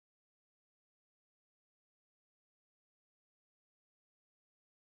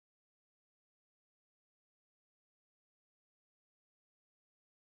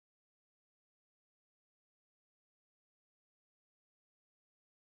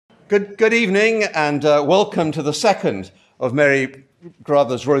Good evening, and welcome to the second of Mary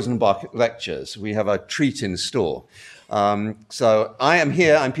Carruthers' Rosenbach lectures. We have a treat in store. So I am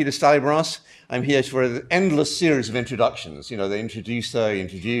here, I'm Peter Stallybrass. I'm here for an endless series of introductions. You know, the introducer,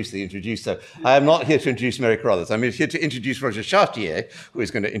 the introducer. I am not here to introduce Mary Carruthers. I'm here to introduce Roger Chariter, who is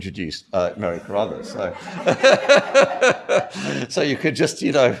going to introduce Mary Carruthers. So, so you could just,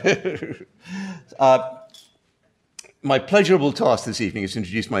 you know... My pleasurable task this evening is to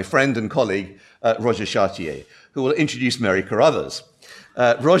introduce my friend and colleague, Roger Chariter, who will introduce Mary Carruthers.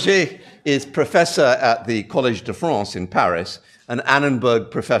 Roger is professor at the Collège de France in Paris, and Annenberg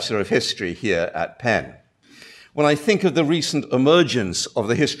professor of history here at Penn. When I think of the recent emergence of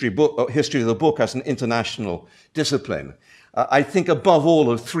the history of the book as an international discipline, I think above all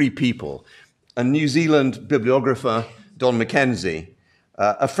of three people: a New Zealand bibliographer, Don Mackenzie,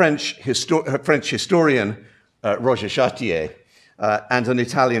 a French historian, Roger Chariter, and an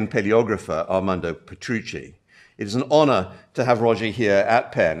Italian paleographer, Armando Petrucci. It is an honor to have Roger here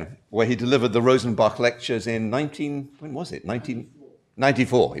at Penn, where he delivered the Rosenbach lectures in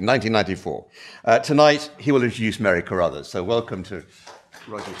 1994. Tonight, he will introduce Mary Carruthers. So welcome to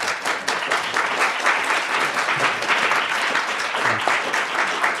Roger.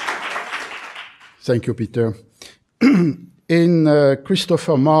 Thank you, Peter. In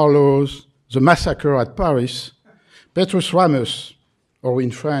Christopher Marlowe's The Massacre at Paris, Petrus Ramus, or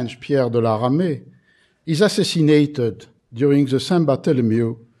in French, Pierre de la Ramée, is assassinated during the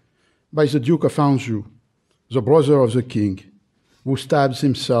Saint-Barthélemy by the Duke of Anjou, the brother of the king, who stabs to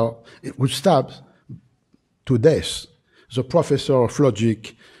death the professor of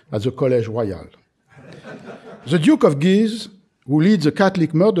logic at the Collège Royal. The Duke of Guise, who leads the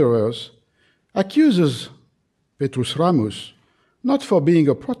Catholic murderers, accuses Petrus Ramus not for being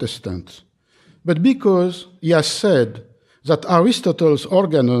a Protestant, but because he has said that Aristotle's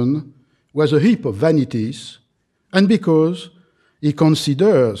organon was a heap of vanities, and because he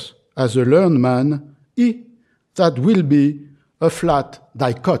considers, as a learned man, he that will be a flat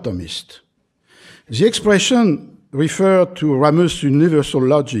dichotomist. The expression referred to Ramus' universal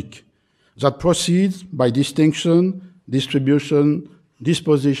logic that proceeds by distinction, distribution,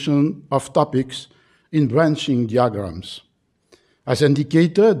 disposition of topics in branching diagrams. As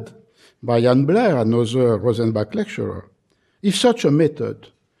indicated by Jan Blair, another Rosenbach lecturer, if such a method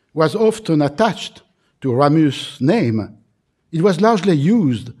was often attached to Ramus' name, it was largely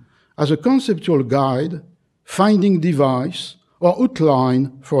used as a conceptual guide, finding device, or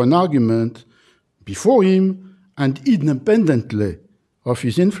outline for an argument before him and independently of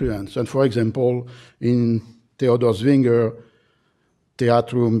his influence. And for example, in Theodor Zwinger's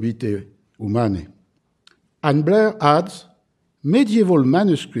Theatrum Vitae Humanae. And Blair adds, medieval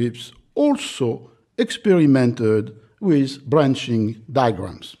manuscripts also experimented with branching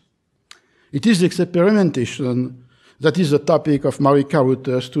diagrams. It is the experimentation that is the topic of Mary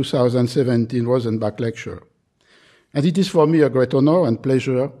Carruthers' 2017 Rosenbach lecture. And it is for me a great honor and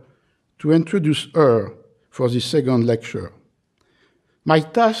pleasure to introduce her for this second lecture. My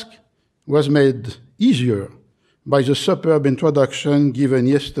task was made easier by the superb introduction given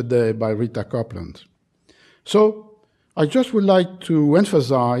yesterday by Rita Copeland. So I just would like to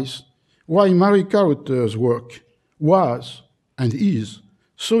emphasize why Mary Carruthers' work was and is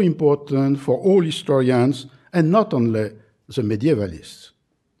so important for all historians and not only the medievalists.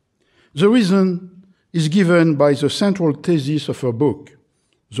 The reason is given by the central thesis of her book,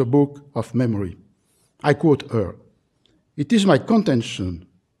 the Book of Memory. I quote her, "It is my contention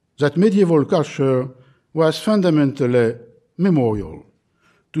that medieval culture was fundamentally memorial,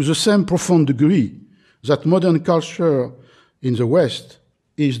 to the same profound degree that modern culture in the West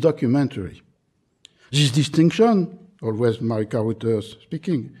is documentary. This distinction," always Mary Carruthers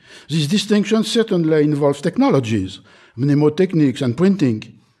speaking, "this distinction certainly involves technologies, mnemotechnics and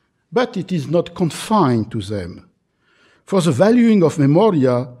printing, but it is not confined to them. For the valuing of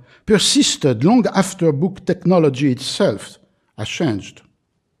memoria persisted long after book technology itself has changed.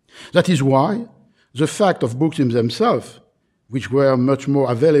 That is why the fact of books in themselves, which were much more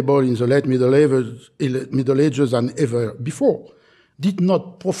available in the late Middle Ages than ever before, did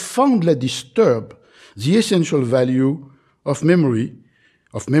not profoundly disturb the essential value of memory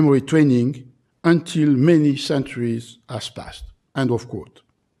training until many centuries has passed." End of quote.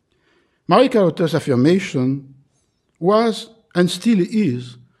 Mary Carruthers' affirmation was and still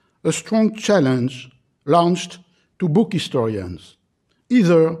is a strong challenge launched to book historians,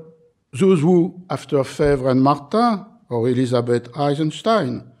 either those who, after Febvre and Martin or Elizabeth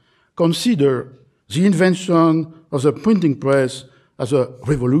Eisenstein, consider the invention of the printing press as a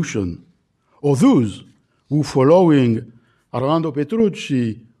revolution, or those who, following Armando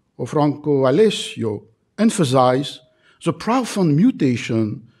Petrucci Franco Alessio emphasize the profound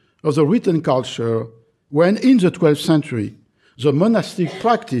mutation of the written culture when, in the 12th century, the monastic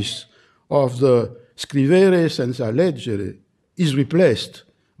practice of the scrivere senza leggere is replaced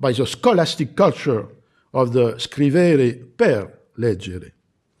by the scholastic culture of the scrivere per leggere.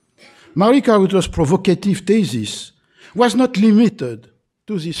 Marie Carruthers' provocative thesis was not limited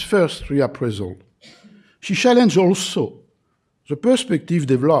to this first reappraisal. She challenged also the perspective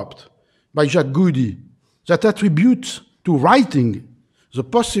developed by Jacques Goudy that attributes to writing the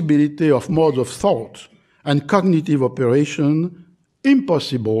possibility of modes of thought and cognitive operation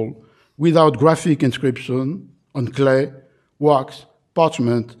impossible without graphic inscription on clay, wax,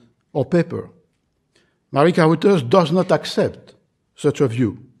 parchment, or paper. Marie Carruthers does not accept such a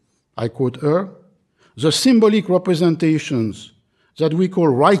view. I quote her, "The symbolic representations that we call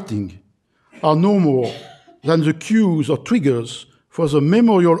writing are no more than the cues or triggers for the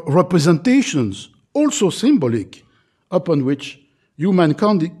memorial representations, also symbolic, upon which human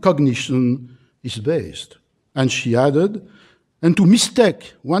cognition is based." And she added, "And to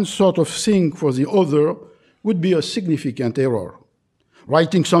mistake one sort of thing for the other would be a significant error.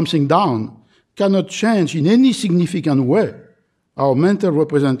 Writing something down cannot change in any significant way our mental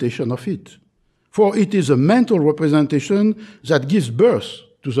representation of it, for it is a mental representation that gives birth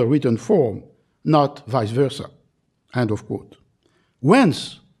to the written form, not vice versa." End of quote.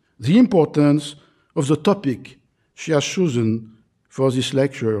 Whence the importance of the topic she has chosen for this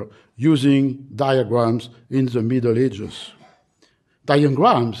lecture, using diagrams in the Middle Ages.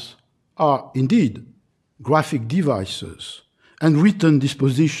 Diagrams are indeed graphic devices and written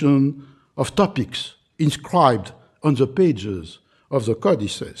disposition of topics inscribed on the pages of the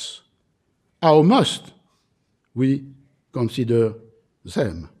codices. How must we consider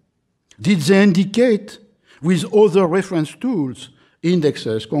them? Did they indicate, with other reference tools,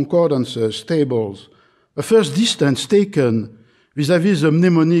 indexes, concordances, tables, a first distance taken vis-à-vis the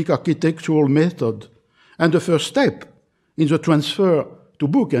mnemonic architectural method and the first step in the transfer to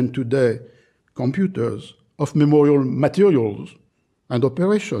book and today computers of memorial materials and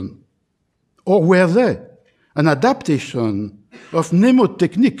operation? Or were they an adaptation of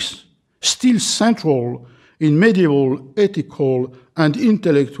mnemotechniques still central in medieval ethical and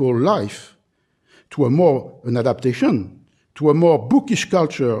intellectual life an adaptation to a more bookish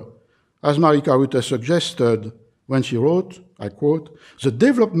culture, as Marie Carruthers suggested when she wrote, I quote, "The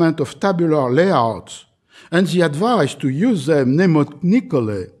development of tabular layouts and the advice to use them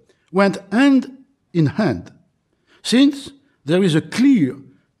mnemonically went hand in hand, since there is a clear,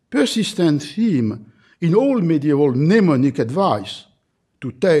 persistent theme in all medieval mnemonic advice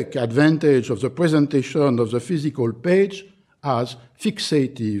to take advantage of the presentation of the physical page as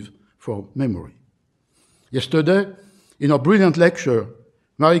fixative for memory." Yesterday, in her brilliant lecture,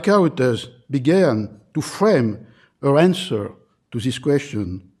 Marie Carruthers began to frame her answer to this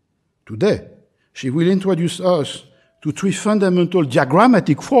question. Today, she will introduce us to three fundamental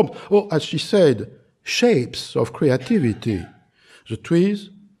diagrammatic forms, or as she said, shapes of creativity: the trees,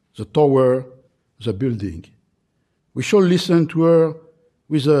 the tower, the building. We shall listen to her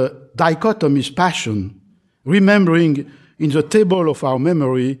with a dichotomist passion, remembering in the table of our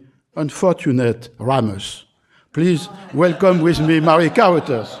memory unfortunate Ramus. Please welcome with me Marie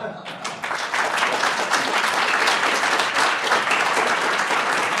Carruthers.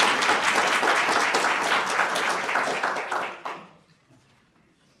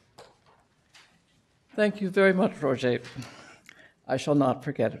 Thank you very much, Roger. I shall not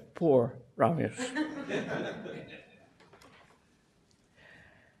forget poor Ramus.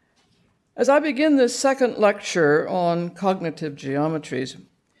 As I begin this second lecture on cognitive geometries,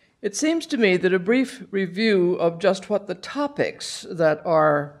 it seems to me that a brief review of just what the topics that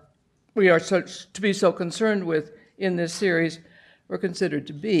we are to be so concerned with in this series were considered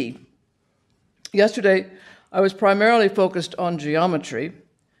to be. Yesterday, I was primarily focused on geometry,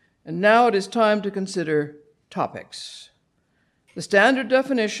 and now it is time to consider topics. The standard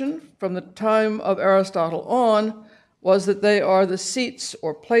definition from the time of Aristotle on was that they are the seats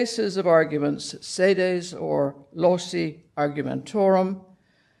or places of arguments, sedes or loci argumentorum.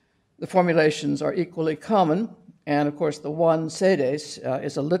 The formulations are equally common, and of course the one sedes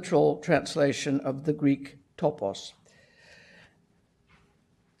is a literal translation of the Greek topos.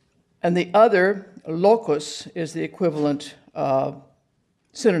 And the other, locus, is the equivalent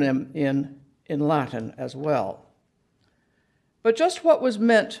synonym in Latin as well. But just what was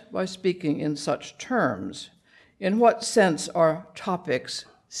meant by speaking in such terms? In what sense are topics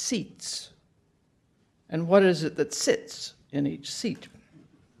seats? And what is it that sits in each seat?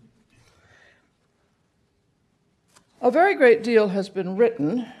 A very great deal has been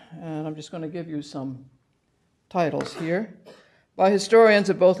written and I'm just going to give you some titles here, by historians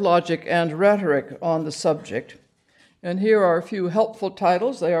of both logic and rhetoric on the subject. And here are a few helpful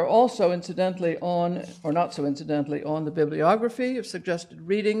titles. They are also incidentally on, or not so incidentally, on the bibliography of suggested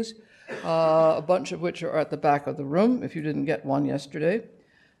readings, a bunch of which are at the back of the room, if you didn't get one yesterday.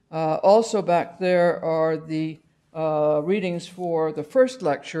 Also back there are the readings for the first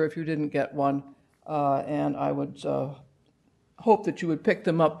lecture, if you didn't get one, and I would hope that you would pick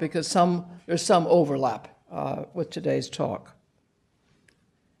them up because there's some overlap with today's talk.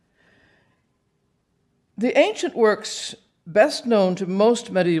 The ancient works best known to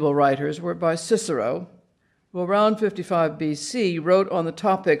most medieval writers were by Cicero, who around 55 BC wrote on the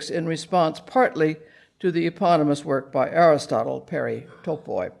topics in response partly to the eponymous work by Aristotle, Peri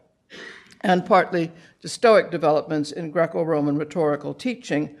Topoi, and partly to Stoic developments in Greco-Roman rhetorical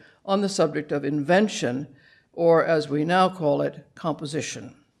teaching on the subject of invention, or as we now call it,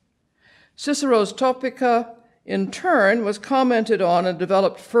 composition. Cicero's Topica, in turn, was commented on and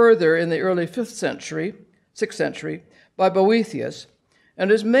developed further in the early 6th century, by Boethius, and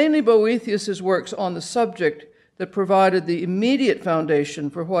is mainly Boethius's works on the subject that provided the immediate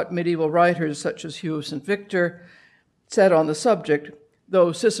foundation for what medieval writers such as Hugh of St. Victor said on the subject,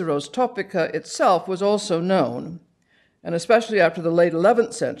 though Cicero's Topica itself was also known, and especially after the late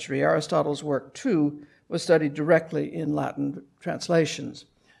 11th century, Aristotle's work too was studied directly in Latin translations.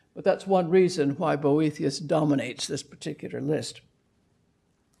 But that's one reason why Boethius dominates this particular list.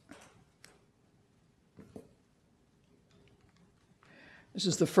 This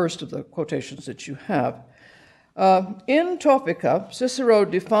is the first of the quotations that you have. In Topica, Cicero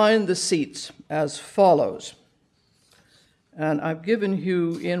defined the seats as follows. And I've given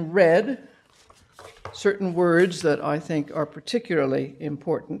you in red certain words that I think are particularly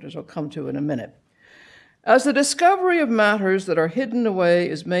important, as I'll come to in a minute. As the discovery of matters that are hidden away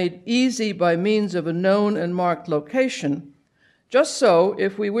is made easy by means of a known and marked location, just so,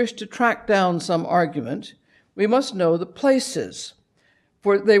 if we wish to track down some argument, we must know the places,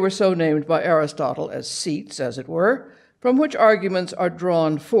 for they were so named by Aristotle as seats, as it were, from which arguments are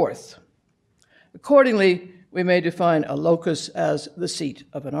drawn forth. Accordingly, we may define a locus as the seat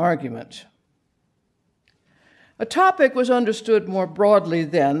of an argument. A topic was understood more broadly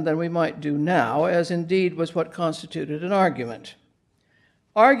then than we might do now, as indeed was what constituted an argument.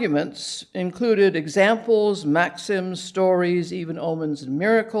 Arguments included examples, maxims, stories, even omens and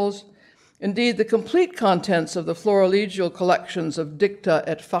miracles. Indeed, the complete contents of the florilegial collections of dicta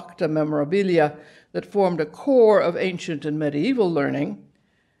et facta memorabilia that formed a core of ancient and medieval learning,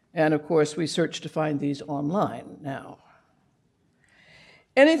 and of course we search to find these online now.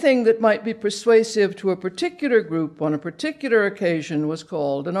 Anything that might be persuasive to a particular group on a particular occasion was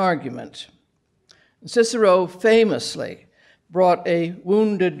called an argument. Cicero famously brought a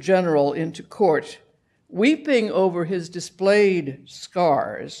wounded general into court, weeping over his displayed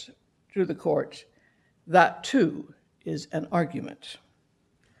scars to the court. That too is an argument.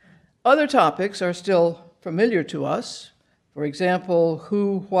 Other topics are still familiar to us. For example,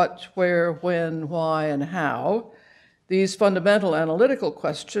 who, what, where, when, why, and how. These fundamental analytical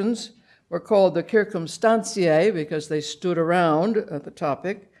questions were called the circumstantiae because they stood around the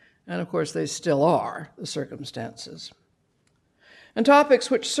topic, and of course they still are, the circumstances. And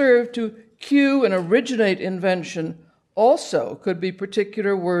topics which serve to cue and originate invention also could be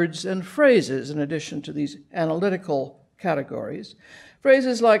particular words and phrases in addition to these analytical categories.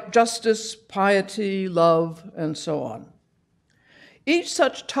 Phrases like justice, piety, love, and so on. Each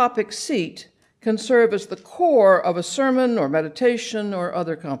such topic seat can serve as the core of a sermon or meditation or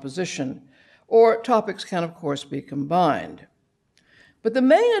other composition, or topics can, of course, be combined. But the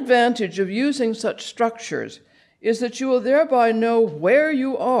main advantage of using such structures is that you will thereby know where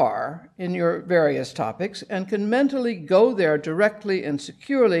you are in your various topics and can mentally go there directly and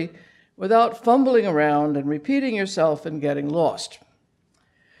securely without fumbling around and repeating yourself and getting lost.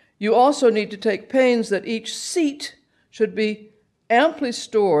 You also need to take pains that each seat should be amply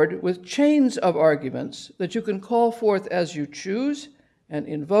stored with chains of arguments that you can call forth as you choose and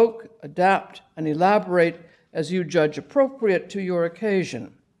invoke, adapt, and elaborate as you judge appropriate to your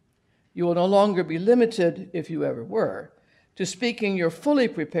occasion. You will no longer be limited, if you ever were, to speaking your fully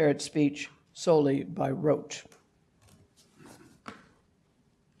prepared speech solely by rote.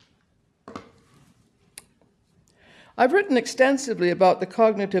 I've written extensively about the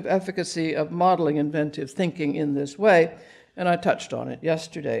cognitive efficacy of modeling inventive thinking in this way, and I touched on it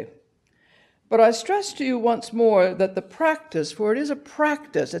yesterday. But I stress to you once more that the practice, for it is a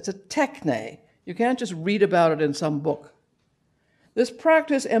practice, it's a techne. You can't just read about it in some book. This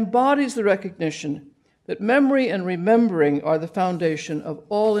practice embodies the recognition that memory and remembering are the foundation of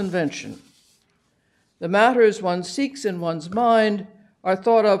all invention. The matters one seeks in one's mind are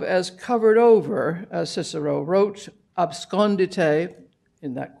thought of as covered over, as Cicero wrote, abscondite,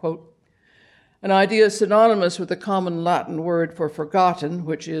 in that quote, an idea synonymous with the common Latin word for forgotten,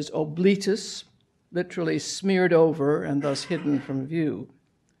 which is oblitus, literally smeared over and thus hidden from view.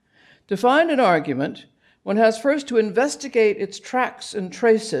 To find an argument, one has first to investigate its tracks and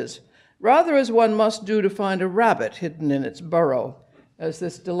traces, rather as one must do to find a rabbit hidden in its burrow, as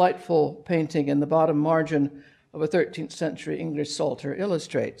this delightful painting in the bottom margin of a 13th century English Psalter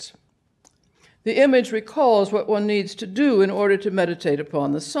illustrates. The image recalls what one needs to do in order to meditate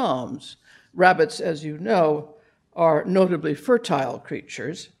upon the Psalms. Rabbits, as you know, are notably fertile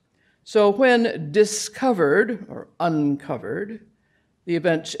creatures. So when discovered or uncovered, the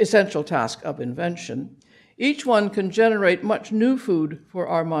essential task of invention, each one can generate much new food for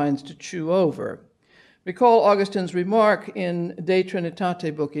our minds to chew over. Recall Augustine's remark in De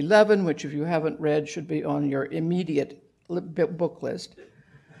Trinitate, Book 11, which if you haven't read should be on your immediate book list,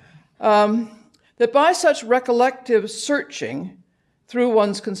 that by such recollective searching through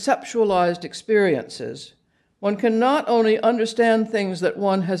one's conceptualized experiences, one can not only understand things that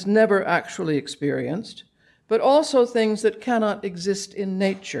one has never actually experienced, but also things that cannot exist in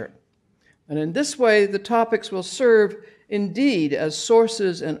nature. And in this way, the topics will serve indeed as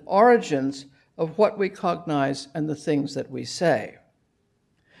sources and origins of what we cognize and the things that we say.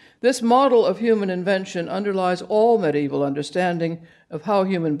 This model of human invention underlies all medieval understanding of how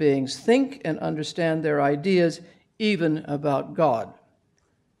human beings think and understand their ideas, even about God.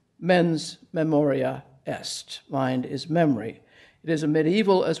 Mens memoria est. Mind is memory. It is a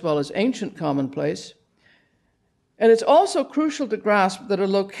medieval as well as ancient commonplace. And it's also crucial to grasp that a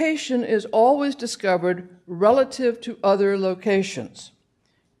location is always discovered relative to other locations.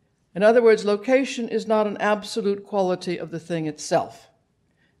 In other words, location is not an absolute quality of the thing itself.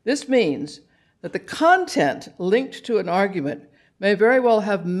 This means that the content linked to an argument may very well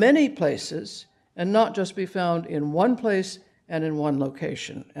have many places and not just be found in one place and in one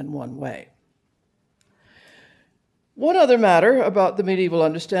location and one way. One other matter about the medieval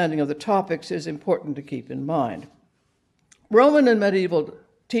understanding of the topics is important to keep in mind. Roman and medieval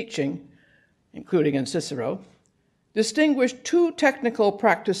teaching, including in Cicero, distinguished two technical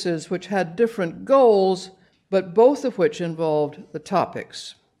practices which had different goals, but both of which involved the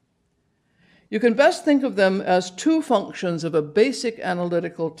topics. You can best think of them as two functions of a basic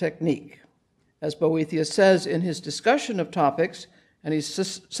analytical technique. As Boethius says in his discussion of topics, and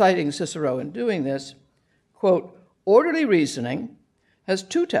he's citing Cicero in doing this, quote, orderly reasoning has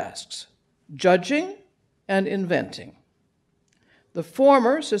two tasks, judging and inventing. The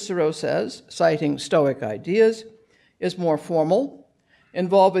former, Cicero says, citing Stoic ideas, is more formal,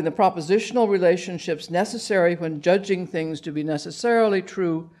 involving the propositional relationships necessary when judging things to be necessarily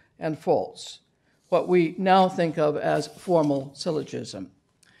true and false, what we now think of as formal syllogism.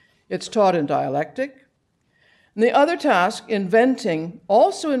 It's taught in dialectic. And the other task, inventing,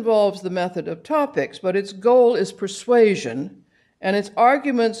 also involves the method of topics, but its goal is persuasion, and its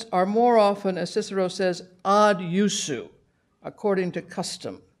arguments are more often, as Cicero says, ad usu, according to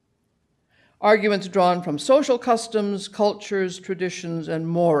custom. Arguments drawn from social customs, cultures, traditions, and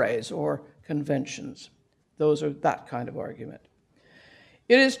mores, or conventions. Those are that kind of argument.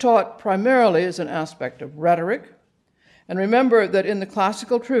 It is taught primarily as an aspect of rhetoric, and remember that in the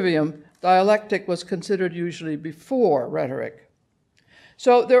classical trivium, dialectic was considered usually before rhetoric.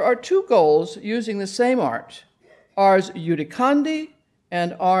 So there are two goals using the same art, ars judicandi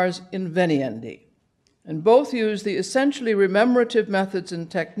and ars inveniendi, and both use the essentially rememorative methods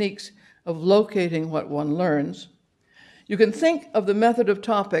and techniques of locating what one learns. You can think of the method of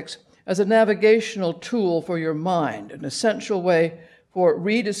topics as a navigational tool for your mind, an essential way for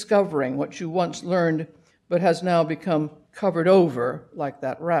rediscovering what you once learned but has now become covered over, like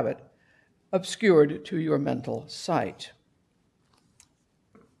that rabbit, obscured to your mental sight.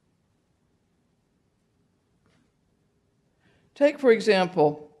 Take, for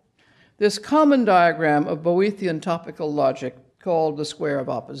example, this common diagram of Boethian topical logic called the square of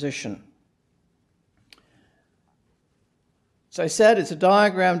opposition. As I said, it's a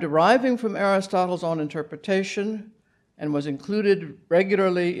diagram deriving from Aristotle's own interpretation and was included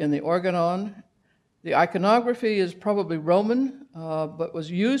regularly in the Organon. The iconography is probably Roman, but was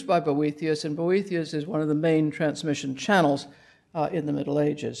used by Boethius, and Boethius is one of the main transmission channels in the Middle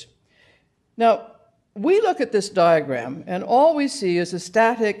Ages. Now, we look at this diagram, and all we see is a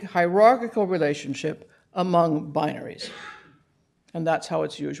static hierarchical relationship among binaries, and that's how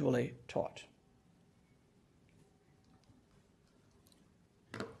it's usually taught.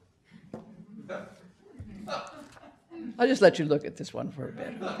 I'll just let you look at this one for a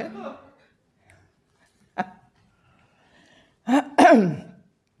bit, okay?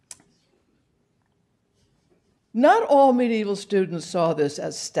 Not all medieval students saw this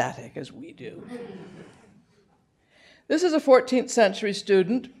as static as we do. This is a 14th century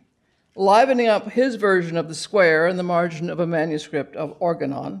student livening up his version of the square in the margin of a manuscript of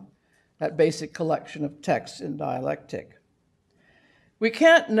Organon, that basic collection of texts in dialectic. We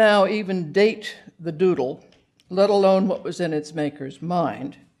can't now even date the doodle, let alone what was in its maker's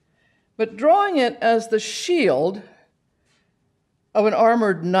mind, but drawing it as the shield of an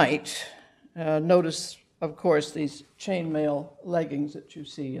armored knight, notice, of course, these chainmail leggings that you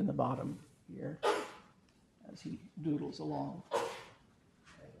see in the bottom here as he doodles along.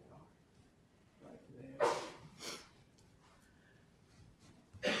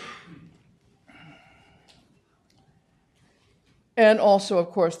 And also, of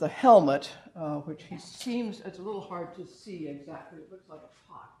course, the helmet, which he seems, it's a little hard to see exactly. It looks like a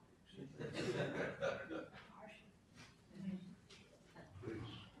pot.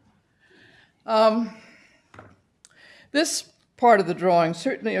 This part of the drawing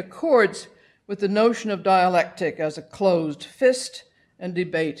certainly accords with the notion of dialectic as a closed fist and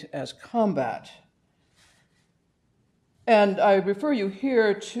debate as combat. And I refer you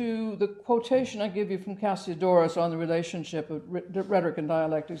here to the quotation I give you from Cassiodorus on the relationship of rhetoric and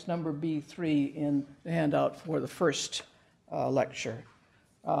dialectics, number B3 in the handout for the first lecture.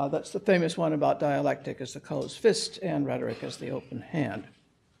 That's the famous one about dialectic as the closed fist and rhetoric as the open hand.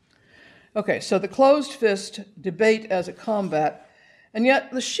 Okay, so the closed fist, debate as a combat, and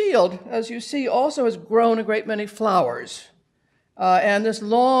yet the shield, as you see, also has grown a great many flowers. And this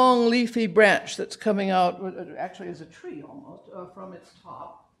long leafy branch that's coming out, actually is a tree almost, from its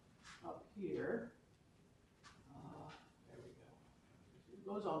top up here. There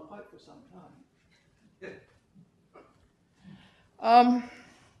we go. It goes on quite for some time.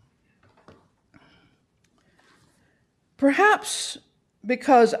 Perhaps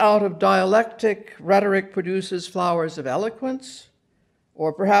because out of dialectic, rhetoric produces flowers of eloquence,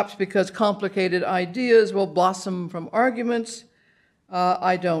 or perhaps because complicated ideas will blossom from arguments,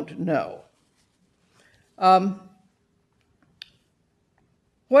 I don't know.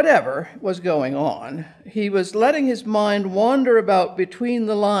 Whatever was going on, he was letting his mind wander about between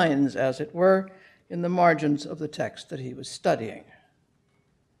the lines, as it were, in the margins of the text that he was studying.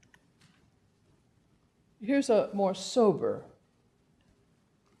 Here's a more sober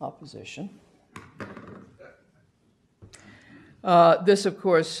opposition. This, of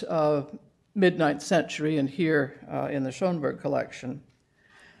course, mid-9th century, and here in the Schoenberg collection.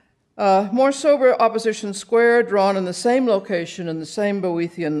 More sober opposition square drawn in the same location in the same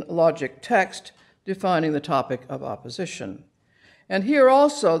Boethian logic text defining the topic of opposition. And here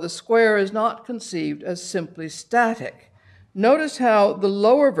also the square is not conceived as simply static. Notice how the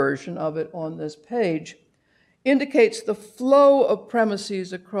lower version of it on this page indicates the flow of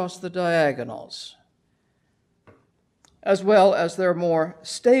premises across the diagonals, as well as their more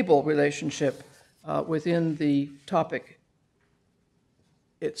stable relationship within the topic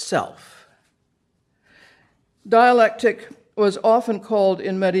itself. Dialectic was often called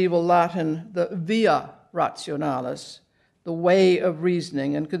in medieval Latin the via rationalis, the way of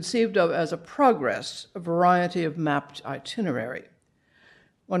reasoning, and conceived of as a progress, a variety of mapped itinerary.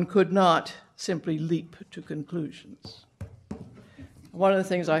 One could not simply leap to conclusions. One of the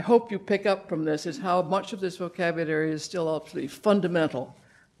things I hope you pick up from this is how much of this vocabulary is still absolutely fundamental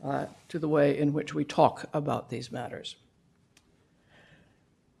to the way in which we talk about these matters.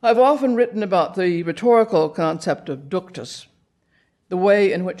 I've often written about the rhetorical concept of ductus, the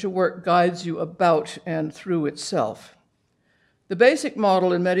way in which a work guides you about and through itself. The basic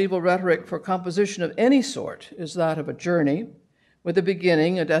model in medieval rhetoric for composition of any sort is that of a journey with a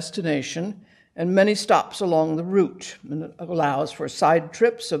beginning, a destination, and many stops along the route, and it allows for side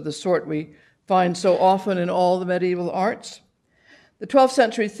trips of the sort we find so often in all the medieval arts. The 12th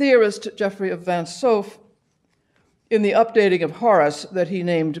century theorist Geoffrey of Vinsauf, in the updating of Horace that he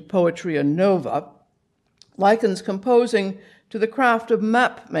named Poetria Nova, likens composing to the craft of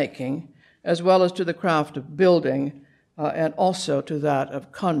map making, as well as to the craft of building, and also to that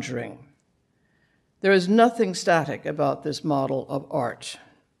of conjuring. There is nothing static about this model of art.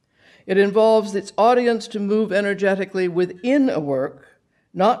 It involves its audience to move energetically within a work,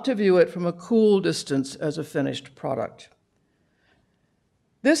 not to view it from a cool distance as a finished product.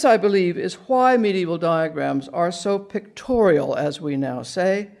 This, I believe, is why medieval diagrams are so pictorial, as we now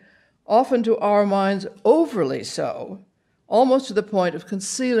say, often to our minds overly so, almost to the point of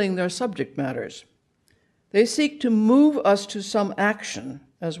concealing their subject matters. They seek to move us to some action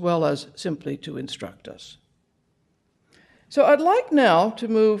as well as simply to instruct us. So I'd like now to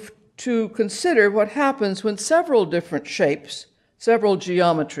move to consider what happens when several different shapes, several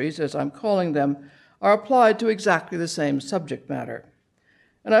geometries, as I'm calling them, are applied to exactly the same subject matter.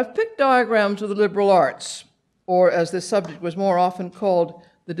 And I've picked diagrams of the liberal arts, or as this subject was more often called,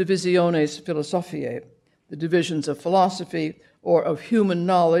 the divisiones philosophiae, the divisions of philosophy or of human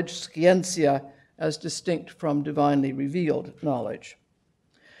knowledge, scientia, as distinct from divinely revealed knowledge.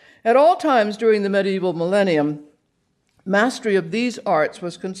 At all times during the medieval millennium, mastery of these arts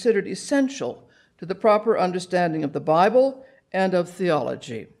was considered essential to the proper understanding of the Bible and of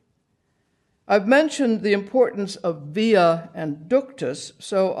theology. I've mentioned the importance of via and ductus,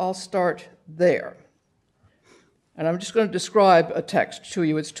 so I'll start there. And I'm just going to describe a text to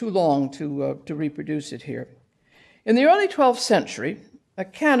you. It's too long to reproduce it here. In the early 12th century, a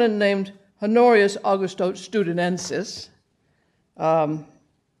canon named Honorius Augustus Studinensis,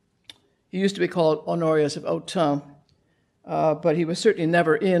 he used to be called Honorius of Autun, but he was certainly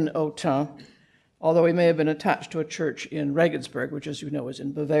never in Autun, although he may have been attached to a church in Regensburg, which, as you know, is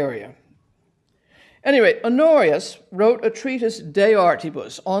in Bavaria. Anyway, Honorius wrote a treatise De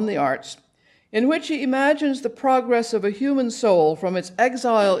Artibus, on the arts, in which he imagines the progress of a human soul from its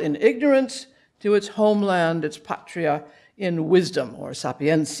exile in ignorance to its homeland, its patria, in wisdom, or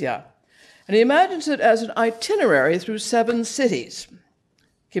sapientia. And he imagines it as an itinerary through 7 cities,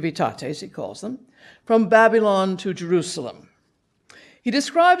 civitates he calls them, from Babylon to Jerusalem. He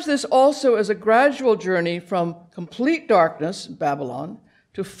describes this also as a gradual journey from complete darkness, Babylon,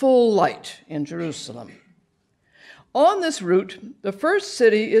 to full light in Jerusalem. On this route, the first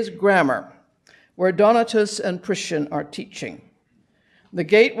city is Grammar, where Donatus and Priscian are teaching. The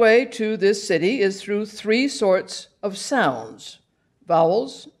gateway to this city is through 3 sorts of sounds: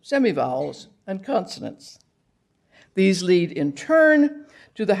 vowels, semivowels, and consonants. These lead in turn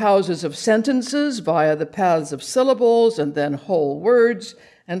to the houses of sentences via the paths of syllables and then whole words,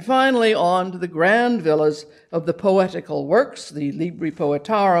 and finally on to the grand villas of the poetical works, the Libri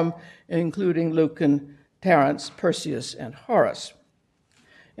Poetarum, including Lucan, Terence, Persius, and Horace.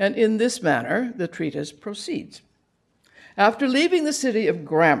 And in this manner, the treatise proceeds. After leaving the city of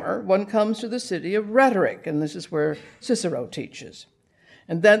grammar, one comes to the city of rhetoric, and this is where Cicero teaches.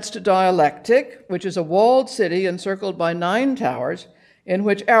 And thence to dialectic, which is a walled city encircled by 9 towers, in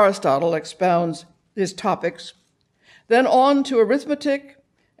which Aristotle expounds his topics. Then on to arithmetic,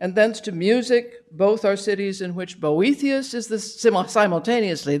 and thence to music. Both are cities in which Boethius is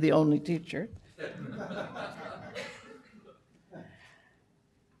simultaneously the only teacher.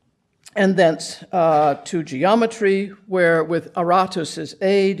 And thence to geometry, where with Aratus's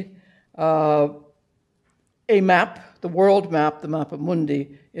aid, a map, the world map, the mappa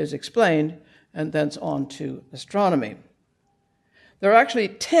mundi, is explained, and thence on to astronomy. There are actually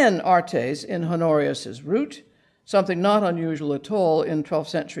 10 artes in Honorius's route, something not unusual at all in 12th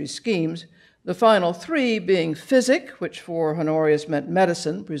century schemes, the final 3 being physic, which for Honorius meant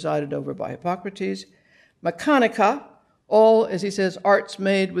medicine, presided over by Hippocrates, mechanica, all, as he says, arts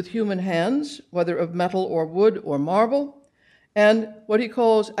made with human hands, whether of metal or wood or marble, and what he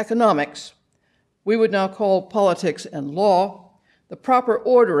calls economics. We would now call politics and law, the proper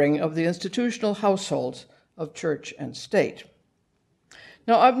ordering of the institutional households of church and state.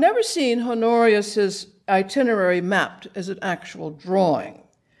 Now, I've never seen Honorius's itinerary mapped as an actual drawing,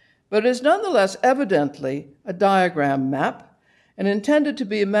 but it is nonetheless evidently a diagram map and intended to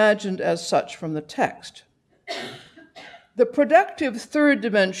be imagined as such from the text. The productive 3rd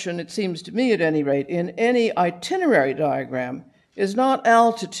dimension, it seems to me at any rate, in any itinerary diagram is not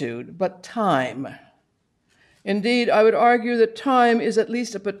altitude, but time. Indeed, I would argue that time is at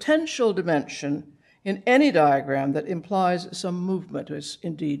least a potential dimension in any diagram that implies some movement, as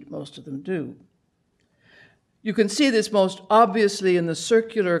indeed most of them do. You can see this most obviously in the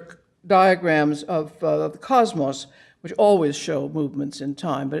circular diagrams of the cosmos, which always show movements in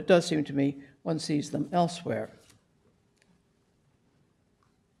time, but it does seem to me one sees them elsewhere.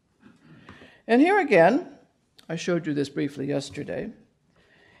 And here again, I showed you this briefly yesterday,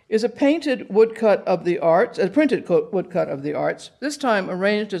 is a painted woodcut of the arts, a printed woodcut of the arts, this time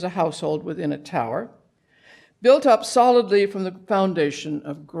arranged as a household within a tower, built up solidly from the foundation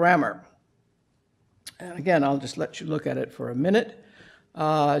of grammar. And again, I'll just let you look at it for a minute.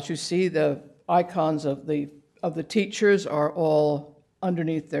 As you see, the icons of the teachers are all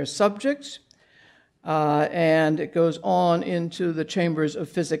underneath their subjects. And it goes on into the chambers of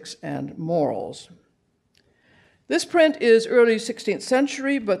physics and morals. This print is early 16th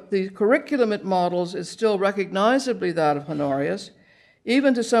century, but the curriculum it models is still recognizably that of Honorius,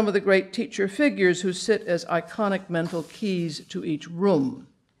 even to some of the great teacher figures who sit as iconic mental keys to each room.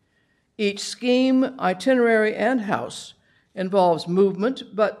 Each scheme, itinerary, and house involves movement,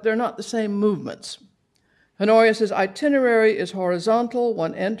 but they're not the same movements. Honorius's itinerary is horizontal.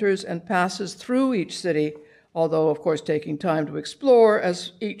 One enters and passes through each city, although, of course, taking time to explore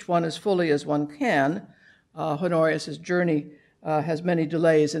as each one as fully as one can. Honorius's journey has many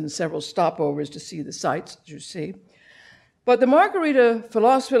delays and several stopovers to see the sights, as you see. But the Margarita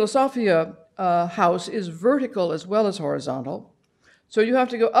Philosophia house is vertical as well as horizontal. So you have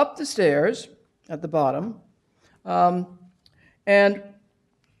to go up the stairs at the bottom and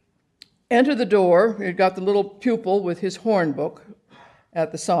enter the door. You've got the little pupil with his horn book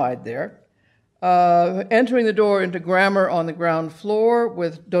at the side there. Entering the door into grammar on the ground floor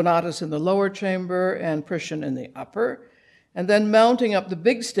with Donatus in the lower chamber and Priscian in the upper. And then mounting up the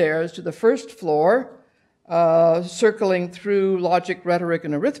big stairs to the first floor, circling through logic, rhetoric,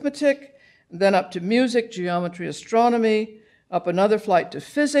 and arithmetic, and then up to music, geometry, astronomy, up another flight to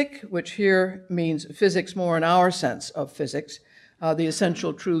physics, which here means physics more in our sense of physics, the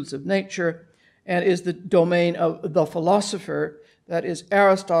essential truths of nature, and is the domain of the philosopher, that is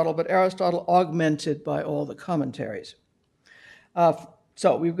Aristotle, but Aristotle augmented by all the commentaries.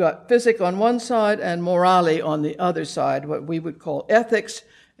 So we've got physics on one side and morale on the other side, what we would call ethics,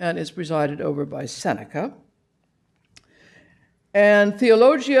 and is presided over by Seneca. And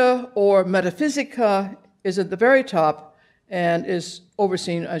theologia or metaphysica is at the very top and is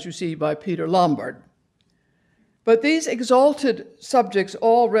overseen, as you see, by Peter Lombard. But these exalted subjects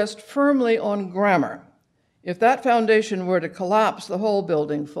all rest firmly on grammar. If that foundation were to collapse, the whole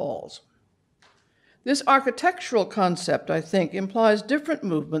building falls. This architectural concept, I think, implies different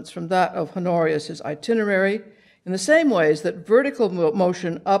movements from that of Honorius's itinerary, in the same ways that vertical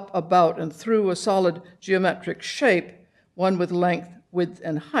motion up, about, and through a solid geometric shape, one with length, width,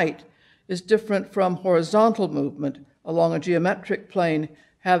 and height, is different from horizontal movement along a geometric plane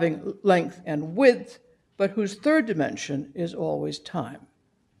having length and width, but whose third dimension is always time.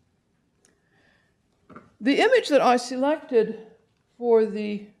 The image that I selected for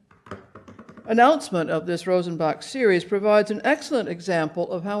the announcement of this Rosenbach series provides an excellent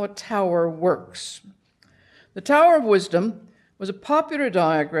example of how a tower works. The Tower of Wisdom was a popular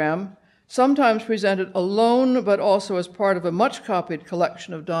diagram, sometimes presented alone, but also as part of a much-copied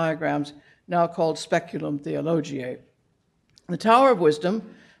collection of diagrams now called Speculum Theologiae. The Tower of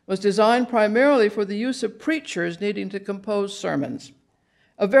Wisdom was designed primarily for the use of preachers needing to compose sermons,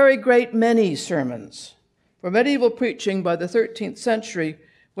 a very great many sermons. For medieval preaching by the 13th century,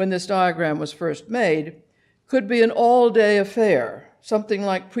 when this diagram was first made, could be an all-day affair, something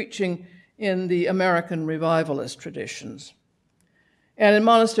like preaching in the American revivalist traditions. And in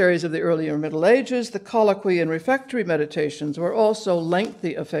monasteries of the earlier Middle Ages, the colloquy and refectory meditations were also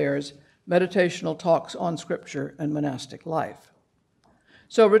lengthy affairs, meditational talks on scripture and monastic life.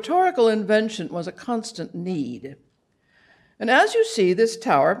 So rhetorical invention was a constant need. And as you see, this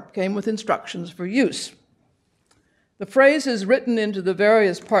tower came with instructions for use. The phrases written into the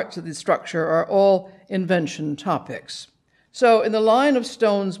various parts of the structure are all invention topics. So in the line of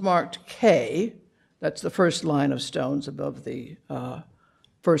stones marked K, that's the first line of stones above the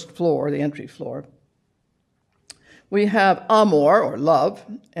first floor, the entry floor, we have amor, or love,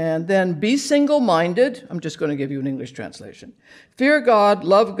 and then be single-minded. I'm just going to give you an English translation. Fear God,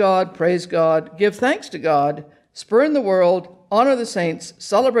 love God, praise God, give thanks to God, spurn the world, honor the saints,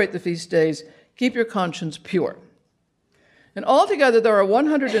 celebrate the feast days, keep your conscience pure. And altogether, there are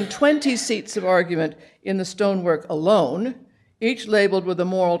 120 seats of argument in the stonework alone, each labeled with a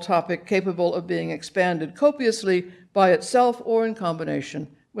moral topic capable of being expanded copiously by itself or in combination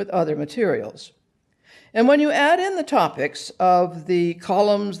with other materials. And when you add in the topics of the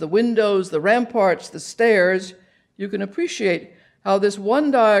columns, the windows, the ramparts, the stairs, you can appreciate how this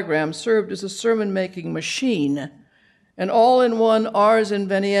one diagram served as a sermon-making machine, and all in one ars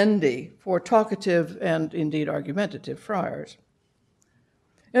inveniendi for talkative and indeed argumentative friars.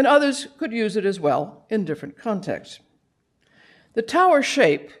 And others could use it as well in different contexts. The tower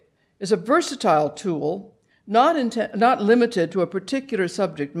shape is a versatile tool, not limited to a particular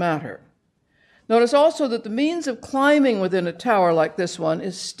subject matter. Notice also that the means of climbing within a tower like this one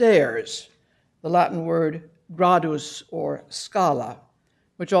is stairs, the Latin word gradus or scala,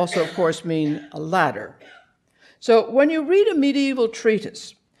 which also, of course, mean a ladder. So when you read a medieval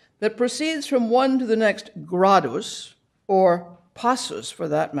treatise that proceeds from one to the next gradus, or passus for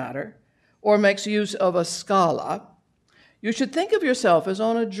that matter, or makes use of a scala, you should think of yourself as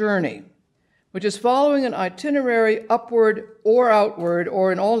on a journey, which is following an itinerary upward or outward,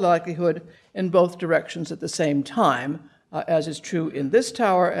 or in all likelihood in both directions at the same time, as is true in this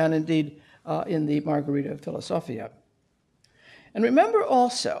tower and indeed in the Margarita Philosophia. And remember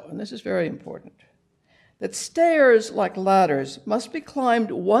also, and this is very important, that stairs, like ladders, must be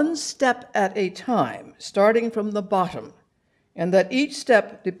climbed one step at a time, starting from the bottom, and that each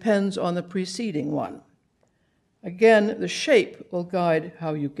step depends on the preceding one. Again, the shape will guide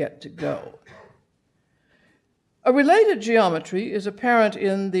how you get to go. A related geometry is apparent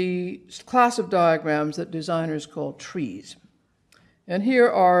in the class of diagrams that designers call trees. And here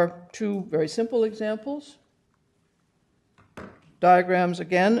are two very simple examples. Diagrams,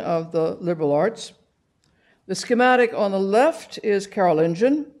 again, of the liberal arts. The schematic on the left is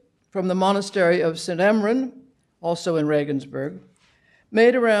Carolingian from the monastery of St. Emran, also in Regensburg,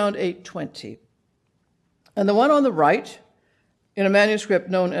 made around 820. And the one on the right, in a manuscript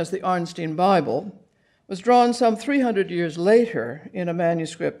known as the Arnstein Bible, was drawn some 300 years later in a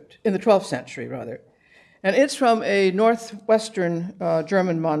manuscript, in the 12th century, rather. And it's from a northwestern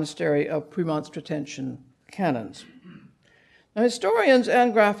German monastery of Premonstratensian canons. Now, historians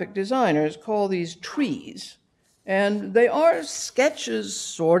and graphic designers call these trees, and they are sketches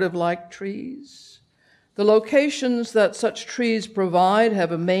sort of like trees. The locations that such trees provide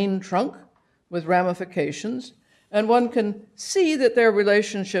have a main trunk with ramifications, and one can see that their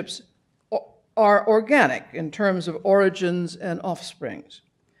relationships are organic in terms of origins and offsprings.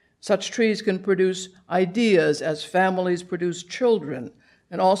 Such trees can produce ideas as families produce children,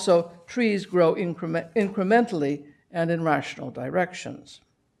 and also trees grow incrementally and in rational directions.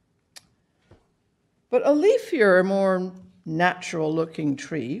 But a leafier, more natural-looking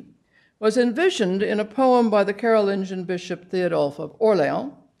tree was envisioned in a poem by the Carolingian bishop Theodulf of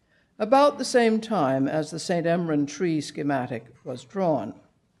Orleans about the same time as the St. Emran tree schematic was drawn.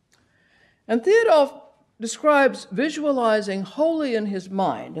 And Theodulf describes visualizing wholly in his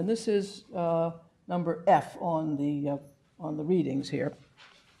mind, and this is number F on the readings here.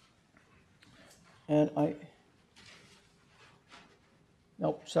 And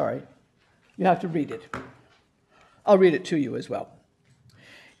nope, sorry. You have to read it. I'll read it to you as well.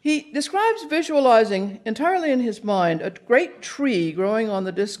 He describes visualizing entirely in his mind a great tree growing on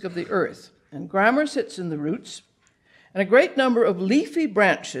the disk of the earth, and grammar sits in the roots, and a great number of leafy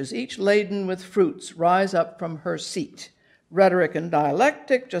branches, each laden with fruits, rise up from her seat. Rhetoric and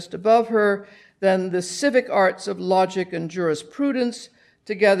dialectic just above her, then the civic arts of logic and jurisprudence,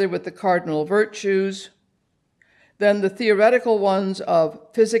 together with the cardinal virtues, then the theoretical ones of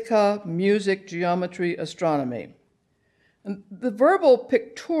physica, music, geometry, astronomy. And the verbal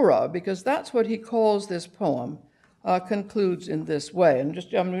pictura, because that's what he calls this poem, concludes in this way. And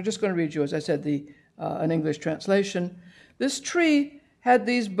I'm just going to read you, as I said, an English translation. This tree had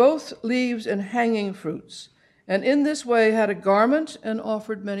these both leaves and hanging fruits, and in this way had a garment and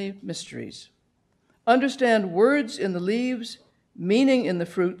offered many mysteries. Understand words in the leaves, meaning in the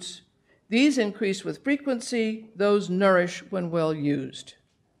fruits. These increase with frequency, those nourish when well used.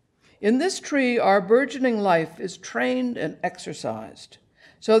 In this tree, our burgeoning life is trained and exercised,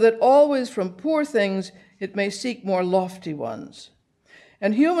 so that always from poor things it may seek more lofty ones.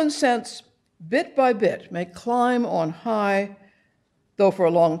 And human sense, bit by bit, may climb on high, though for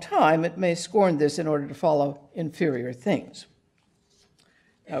a long time it may scorn this in order to follow inferior things.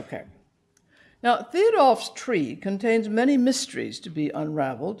 Okay. Now, Theodulf's tree contains many mysteries to be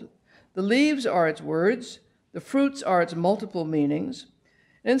unraveled. The leaves are its words, the fruits are its multiple meanings.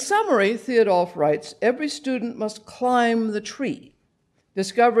 In summary, Theodulf writes, every student must climb the tree,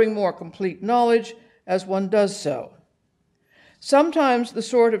 discovering more complete knowledge as one does so. Sometimes the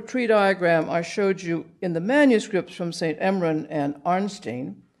sort of tree diagram I showed you in the manuscripts from St. Emran and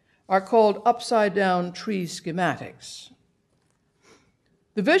Arnstein are called upside-down tree schematics.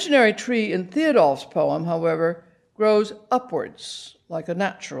 The visionary tree in Theodulf's poem, however, grows upwards like a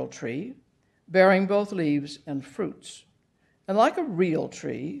natural tree, bearing both leaves and fruits. And like a real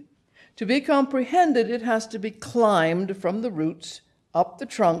tree, to be comprehended, it has to be climbed from the roots up the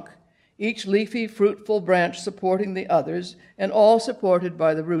trunk, each leafy, fruitful branch supporting the others, and all supported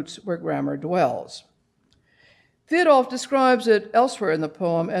by the roots where grammar dwells. Theodulf describes it elsewhere in the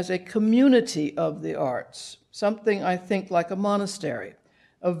poem as a community of the arts, something I think like a monastery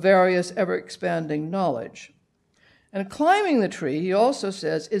of various ever-expanding knowledge. And climbing the tree, he also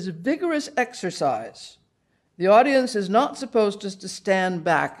says, is vigorous exercise. The audience is not supposed just to stand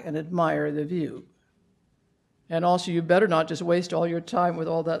back and admire the view. And also, you better not just waste all your time with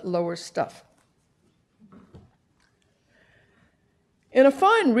all that lower stuff. In a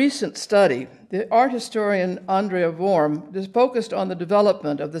fine recent study, the art historian Andrea Worm focused on the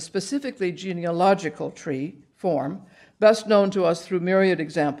development of the specifically genealogical tree form, best known to us through myriad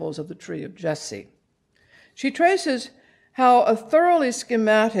examples of the tree of Jesse. She traces how a thoroughly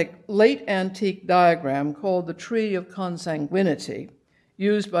schematic late antique diagram called the tree of consanguinity,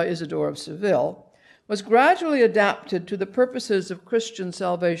 used by Isidore of Seville, was gradually adapted to the purposes of Christian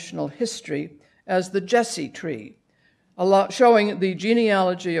salvational history as the Jesse tree, showing the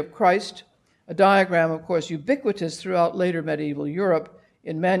genealogy of Christ, a diagram, of course, ubiquitous throughout later medieval Europe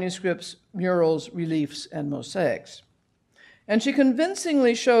in manuscripts, murals, reliefs, and mosaics. And she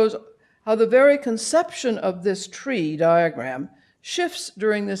convincingly shows how the very conception of this tree diagram shifts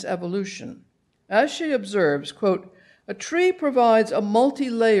during this evolution. As she observes, quote, "A tree provides a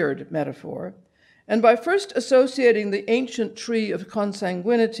multi-layered metaphor, and by first associating the ancient tree of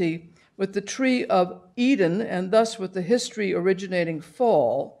consanguinity with the tree of Eden, and thus with the history originating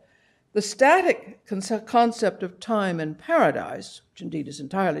fall, the static concept of time and paradise, which indeed is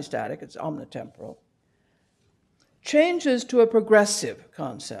entirely static, it's omnitemporal, changes to a progressive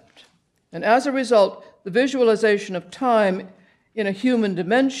concept. And as a result, the visualization of time in a human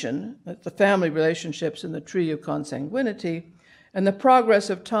dimension, the family relationships in the tree of consanguinity, and the progress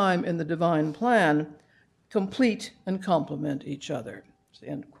of time in the divine plan complete and complement each other." That's the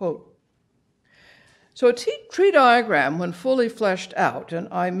end quote. So a tree diagram, when fully fleshed out, and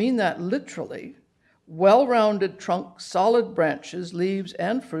I mean that literally, well-rounded trunk, solid branches, leaves,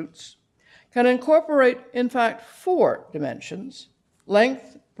 and fruits, can incorporate, in fact, 4 dimensions: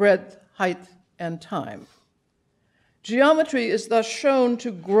 length, breadth, height, and time. Geometry is thus shown to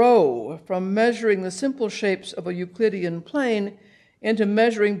grow from measuring the simple shapes of a Euclidean plane into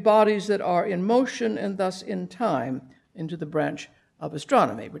measuring bodies that are in motion and thus in time, into the branch of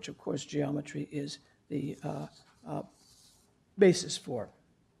astronomy, which of course geometry is the basis for.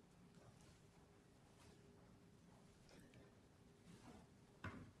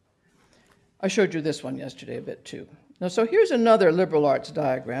 I showed you this one yesterday a bit too. Now, so here's another liberal arts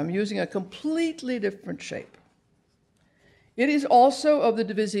diagram using a completely different shape. It is also of the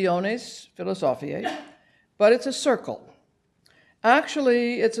Divisiones Philosophiae, but it's a circle.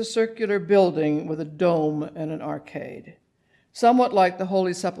 Actually, it's a circular building with a dome and an arcade, somewhat like the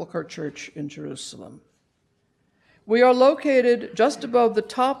Holy Sepulchre Church in Jerusalem. We are located just above the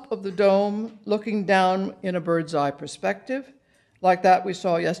top of the dome, looking down in a bird's eye perspective, like that we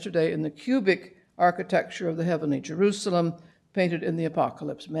saw yesterday in the cubic architecture of the heavenly Jerusalem, painted in the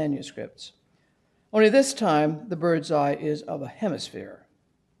Apocalypse manuscripts. Only this time, the bird's eye is of a hemisphere.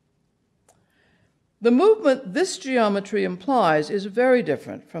 The movement this geometry implies is very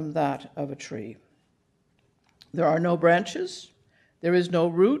different from that of a tree. There are no branches, there is no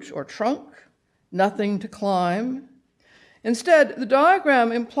root or trunk, nothing to climb. Instead, the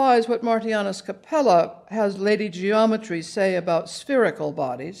diagram implies what Martianus Capella has Lady Geometry say about spherical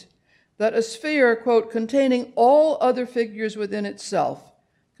bodies, that a sphere, quote, containing all other figures within itself,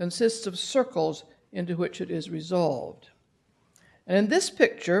 consists of circles into which it is resolved. And in this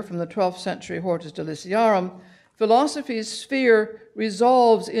picture from the 12th century Hortus Deliciarum, philosophy's sphere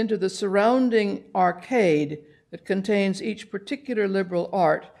resolves into the surrounding arcade that contains each particular liberal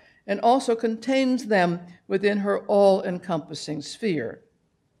art and also contains them within her all-encompassing sphere.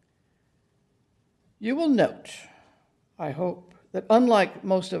 You will note, I hope, that unlike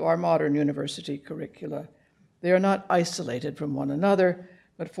most of our modern university curricula, they are not isolated from one another,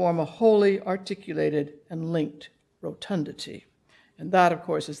 but form a wholly articulated and linked rotundity. And that, of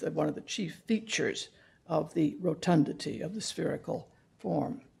course, is one of the chief features of the rotundity of the spherical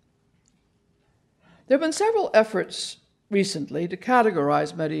form. There have been several efforts recently to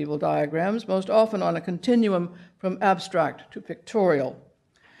categorize medieval diagrams, most often on a continuum from abstract to pictorial.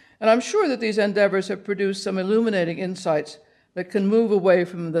 And I'm sure that these endeavors have produced some illuminating insights that can move away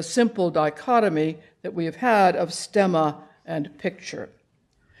from the simple dichotomy that we have had of stemma and picture.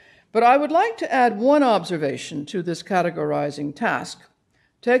 But I would like to add one observation to this categorizing task,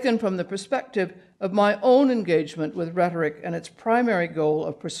 taken from the perspective of my own engagement with rhetoric and its primary goal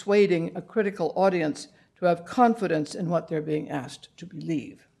of persuading a critical audience to have confidence in what they're being asked to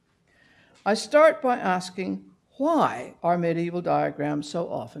believe. I start by asking, why are medieval diagrams so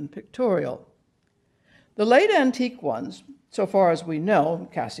often pictorial? The late antique ones, so far as we know,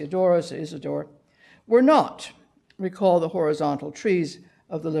 Cassiodorus, Isidore, were not. Recall the horizontal trees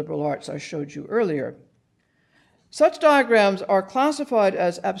of the liberal arts I showed you earlier. Such diagrams are classified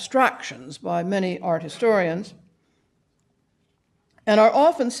as abstractions by many art historians and are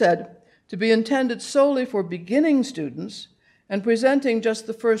often said to be intended solely for beginning students and presenting just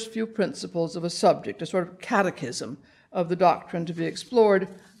the first few principles of a subject, a sort of catechism of the doctrine to be explored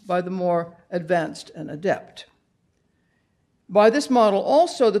by the more advanced and adept. By this model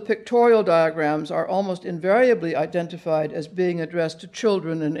also, the pictorial diagrams are almost invariably identified as being addressed to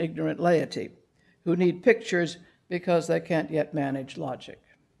children and ignorant laity who need pictures because they can't yet manage logic.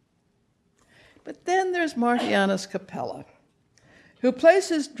 But then there's Martianus Capella, who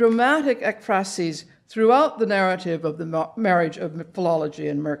places dramatic ekphrases throughout the narrative of the marriage of philology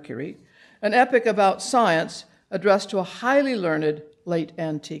and Mercury, an epic about science addressed to a highly learned late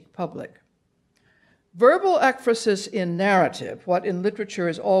antique public. Verbal ekphrasis in narrative, what in literature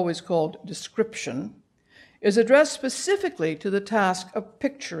is always called description, is addressed specifically to the task of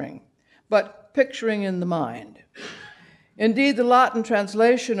picturing, but picturing in the mind. Indeed, the Latin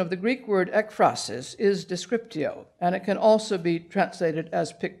translation of the Greek word ekphrasis is descriptio, and it can also be translated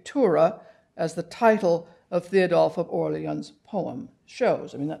as pictura, as the title of Theodulf of Orleans' poem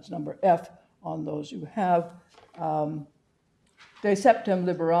shows. I mean, that's number F on those you have. De septem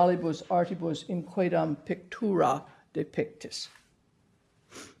liberalibus artibus in quaedam pictura depictis.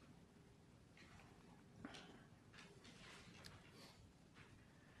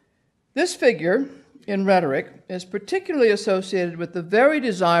 This figure in rhetoric is particularly associated with the very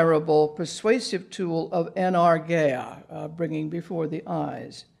desirable persuasive tool of enargeia, bringing before the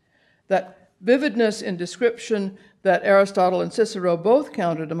eyes. That vividness in description that Aristotle and Cicero both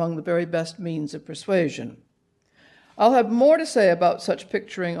counted among the very best means of persuasion. I'll have more to say about such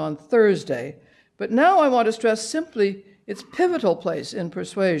picturing on Thursday, but now I want to stress simply its pivotal place in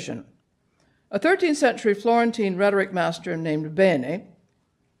persuasion. A 13th century Florentine rhetoric master named Bene,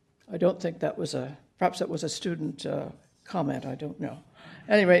 I don't think that was perhaps that was a student comment, I don't know.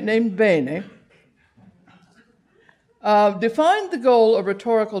 Anyway, named Bene, defined the goal of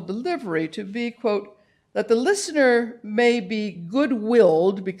rhetorical delivery to be, quote, that the listener may be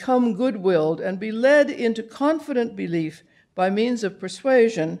good-willed, become good-willed, and be led into confident belief by means of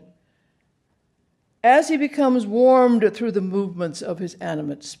persuasion as he becomes warmed through the movements of his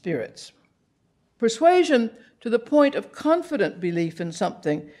animate spirits. Persuasion to the point of confident belief in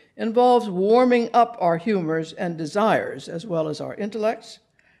something involves warming up our humors and desires as well as our intellects,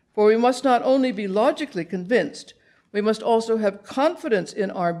 for we must not only be logically convinced, we must also have confidence in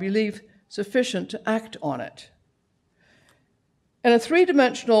our belief sufficient to act on it. In a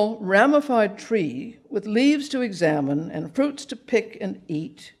three-dimensional ramified tree with leaves to examine and fruits to pick and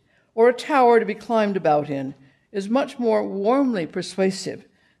eat, or a tower to be climbed about in, is much more warmly persuasive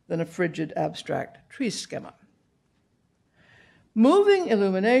than a frigid abstract tree schema. Moving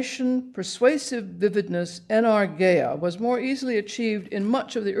illumination, persuasive vividness, enargeia was more easily achieved in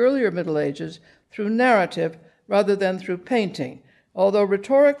much of the earlier Middle Ages through narrative rather than through painting, although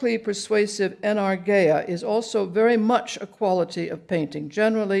rhetorically persuasive enargeia is also very much a quality of painting.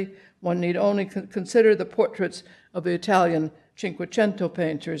 Generally, one need only consider the portraits of the Italian Cinquecento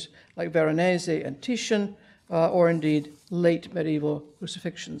painters like Veronese and Titian, or indeed late medieval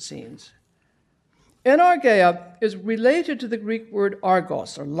crucifixion scenes. Enargeia is related to the Greek word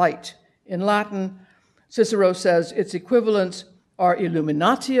argos, or light. In Latin, Cicero says its equivalents are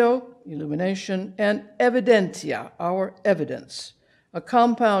illuminatio, illumination, and evidentia, our evidence, a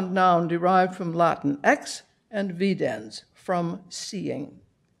compound noun derived from Latin ex and videns, from seeing.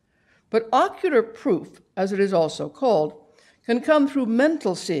 But ocular proof, as it is also called, can come through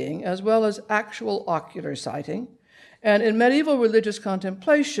mental seeing as well as actual ocular sighting, and in medieval religious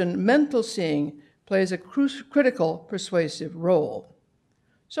contemplation, mental seeing plays a critical persuasive role.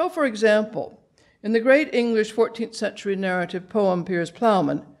 So, for example, in the great English 14th century narrative poem Piers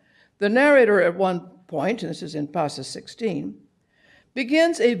Plowman, the narrator at one point, and this is in Passus 16,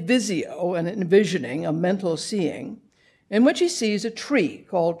 begins a visio, an envisioning, a mental seeing, in which he sees a tree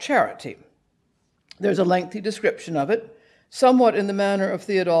called Charity. There's a lengthy description of it, somewhat in the manner of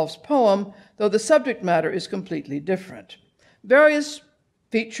Theodulf's poem, though the subject matter is completely different. Various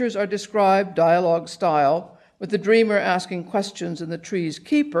features are described, dialogue style, with the dreamer asking questions and the tree's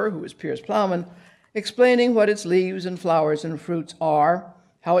keeper, who is Piers Plowman, explaining what its leaves and flowers and fruits are,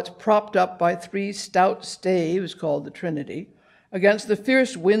 how it's propped up by three stout staves called the Trinity, against the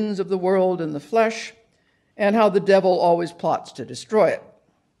fierce winds of the world and the flesh, and how the devil always plots to destroy it.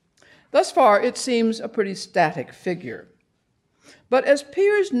 Thus far, it seems a pretty static figure. But as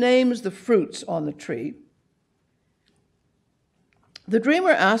Piers names the fruits on the tree, the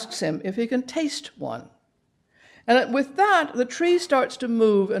dreamer asks him if he can taste one. And with that, the tree starts to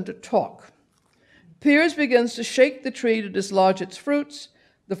move and to talk. Piers begins to shake the tree to dislodge its fruits.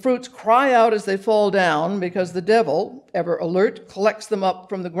 The fruits cry out as they fall down because the devil, ever alert, collects them up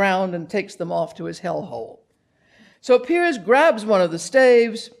from the ground and takes them off to his hellhole. So Piers grabs one of the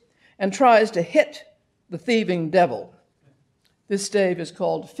staves and tries to hit the thieving devil. This stave is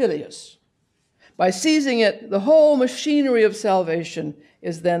called Filius. By seizing it, the whole machinery of salvation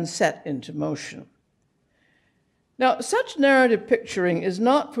is then set into motion. Now, such narrative picturing is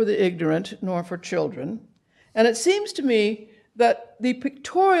not for the ignorant nor for children, and it seems to me that the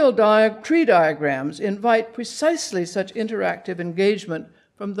pictorial tree diagrams invite precisely such interactive engagement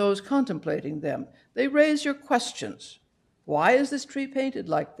from those contemplating them. They raise your questions. Why is this tree painted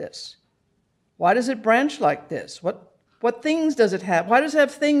like this? Why does it branch like this? What things does it have? Why does it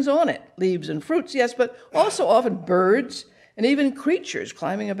have things on it? Leaves and fruits, yes, but also often birds and even creatures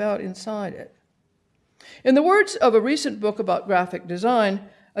climbing about inside it. In the words of a recent book about graphic design,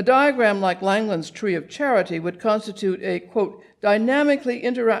 a diagram like Langland's Tree of Charity would constitute a, quote, dynamically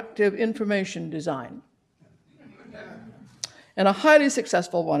interactive information design. And a highly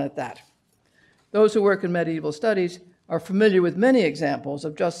successful one at that. Those who work in medieval studies are familiar with many examples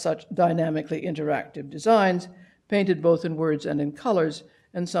of just such dynamically interactive designs, painted both in words and in colors,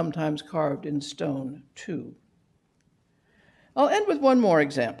 and sometimes carved in stone, too. I'll end with one more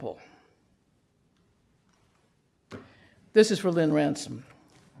example. This is for Lynn Ransom.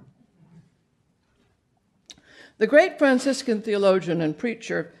 The great Franciscan theologian and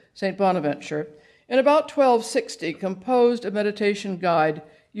preacher, St. Bonaventure, in about 1260 composed a meditation guide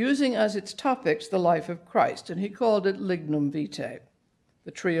using as its topics the life of Christ, and he called it Lignum Vitae,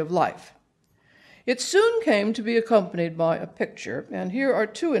 the tree of life. It soon came to be accompanied by a picture, and here are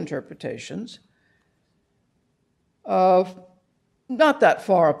two interpretations of not that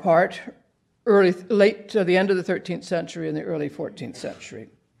far apart, late to the end of the 13th century and the early 14th century.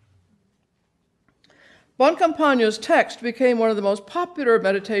 Boncampagno's text became one of the most popular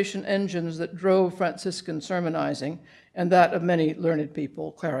meditation engines that drove Franciscan sermonizing, and that of many learned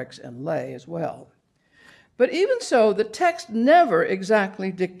people, clerics and lay as well. But even so, the text never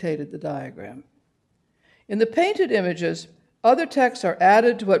exactly dictated the diagram. In the painted images, other texts are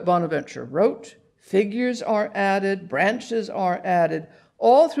added to what Bonaventure wrote, figures are added, branches are added,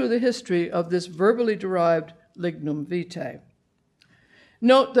 all through the history of this verbally derived Lignum Vitae.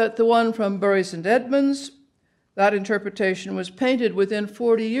 Note that the one from Bury St. Edmunds, that interpretation was painted within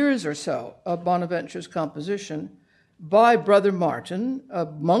 40 years or so of Bonaventure's composition by Brother Martin, a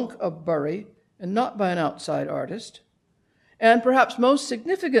monk of Bury, and not by an outside artist. And perhaps most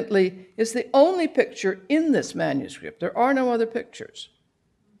significantly, is the only picture in this manuscript. There are no other pictures.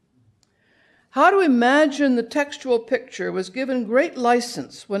 How to imagine the textual picture was given great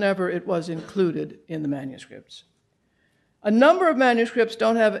license whenever it was included in the manuscripts. A number of manuscripts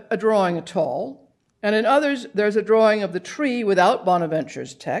don't have a drawing at all, and in others there's a drawing of the tree without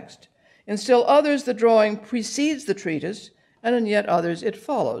Bonaventure's text. In still others, the drawing precedes the treatise, and in yet others it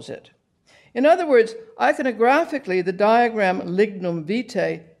follows it. In other words, iconographically, the diagram Lignum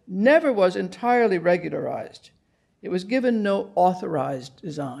Vitae never was entirely regularized. It was given no authorized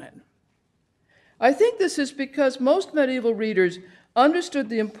design. I think this is because most medieval readers understood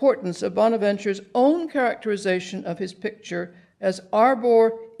the importance of Bonaventure's own characterization of his picture as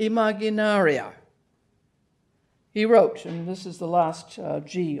arbor imaginaria. He wrote, and this is the last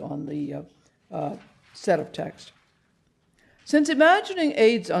G on the set of text, "Since imagining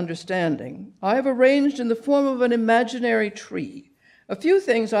aids understanding, I have arranged in the form of an imaginary tree a few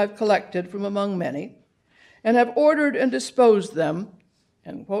things I've collected from among many, and have ordered and disposed them,"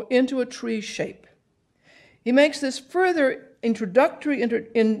 end quote, "into a tree shape." He makes this further introductory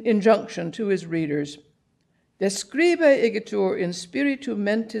injunction to his readers: "Describe igitur in spiritu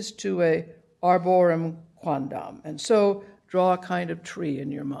mentis tue arborem quandam," and so draw a kind of tree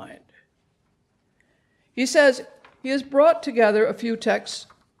in your mind. He says he has brought together a few texts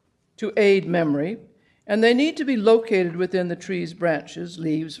to aid memory, and they need to be located within the tree's branches,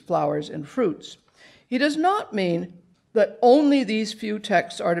 leaves, flowers, and fruits. He does not mean that only these few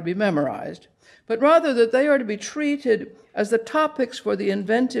texts are to be memorized, but rather that they are to be treated as the topics for the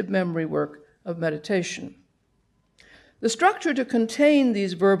inventive memory work of meditation. The structure to contain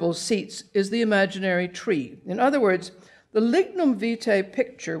these verbal seats is the imaginary tree. In other words, the Lignum Vitae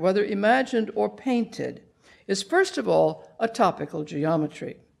picture, whether imagined or painted, is first of all a topical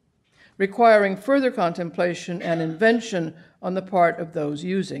geometry, requiring further contemplation and invention on the part of those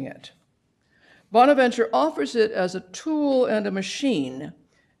using it. Bonaventure offers it as a tool and a machine,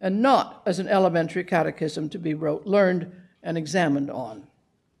 and not as an elementary catechism to be learned and examined on.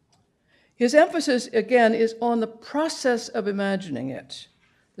 His emphasis, again, is on the process of imagining it,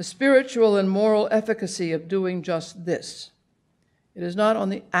 the spiritual and moral efficacy of doing just this. It is not on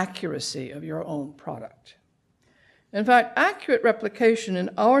the accuracy of your own product. In fact, accurate replication in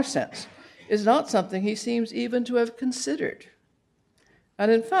our sense is not something he seems even to have considered.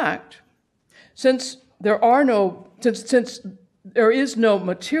 And in fact, since there is no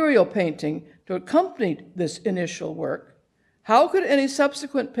material painting to accompany this initial work, how could any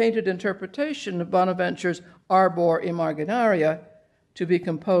subsequent painted interpretation of Bonaventure's arbor imaginaria, to be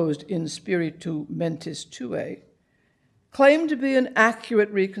composed in spiritu mentis tue, claim to be an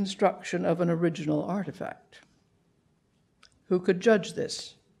accurate reconstruction of an original artifact? who could judge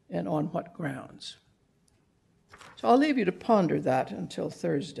this, and on what grounds? So I'll leave you to ponder that until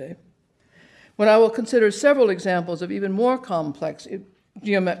Thursday, when I will consider several examples of even more complex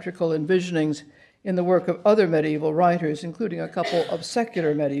geometrical envisionings in the work of other medieval writers, including a couple of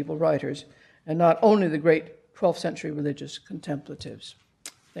secular medieval writers, and not only the great 12th century religious contemplatives.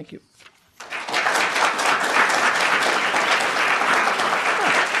 Thank you.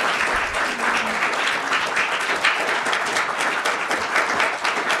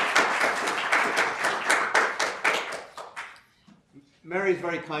 Mary's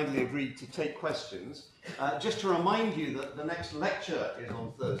very kindly agreed to take questions. Just to remind you that the next lecture is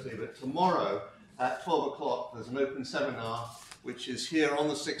on Thursday, but tomorrow at 12 o'clock there's an open seminar which is here on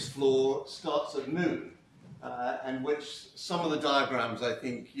the 6th floor, starts at noon, and which some of the diagrams I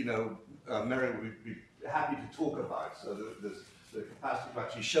think, Mary would be happy to talk about, so that there's the capacity to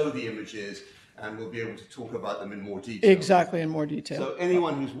actually show the images and we'll be able to talk about them in more detail. Exactly, in more detail. So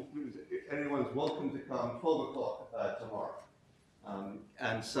anyone's welcome to come, 12 o'clock tomorrow.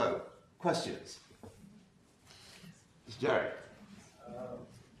 And so, questions? It's Jerry.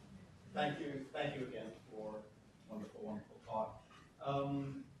 Thank you again for wonderful talk.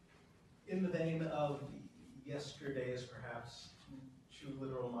 In the vein of yesterday's perhaps too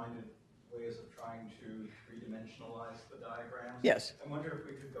literal-minded ways of trying to three-dimensionalize the diagrams. Yes. I wonder if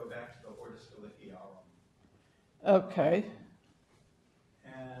we could go back to the Hortus Deliciarum. Okay.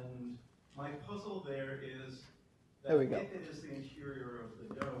 And my puzzle there is that there we go. if it is the interior of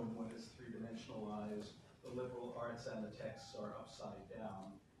the dome when it's three-dimensionalized, the liberal arts and the texts are upside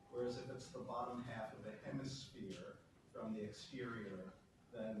down. Whereas if it's the bottom half of the hemisphere from the exterior,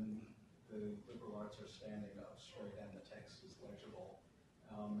 then the liberal arts are standing up straight and the text is legible.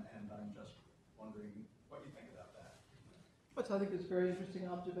 And I'm just wondering what you think about that. Which I think is a very interesting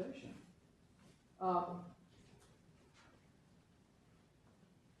observation. I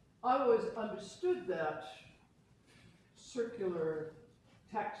always understood that circular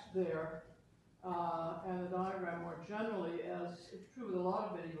text there and the diagram more generally, as it's true with a lot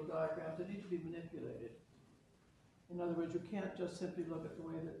of medieval diagrams, they need to be manipulated. In other words, you can't just simply look at the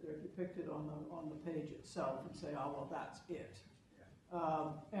way that they're depicted on the page itself and say, oh, well, that's it.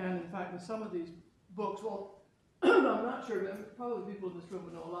 And in fact, in some of these books, well, I'm not sure, but probably people in this room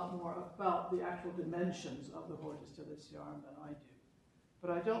would know a lot more about the actual dimensions of the Hortus Deliciarum than I do.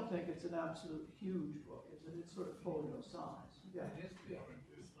 But I don't think it's an absolute huge book, is it? It's sort of folio size. Yeah.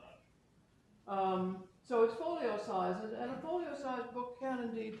 So it's folio size, and a folio size book can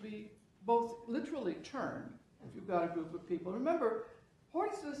indeed be both literally turned if you've got a group of people. Remember,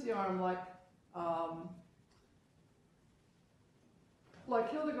 Hortus Deliciarum, like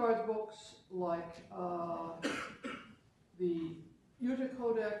Hildegard's books, like the Jutta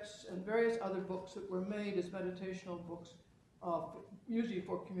Codex and various other books that were made as meditational books, usually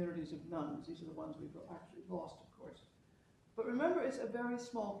for communities of nuns. These are the ones we've actually lost, of course. But remember, it's a very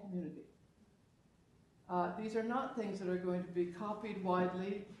small community. These are not things that are going to be copied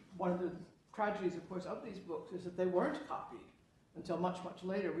widely. One of the tragedies, of course, of these books is that they weren't copied until much, much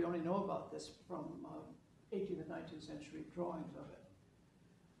later. We only know about this from 18th and 19th century drawings of it.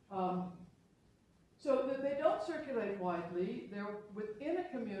 So that they don't circulate widely. They're within a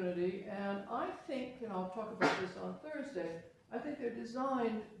community, and I think, and I'll talk about this on Thursday, I think they're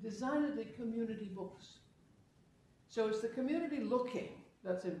designedly community books. So it's the community looking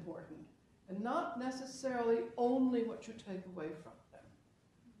that's important, and not necessarily only what you take away from them.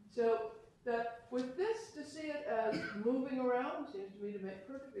 So that with this, to see it as moving around seems to me to make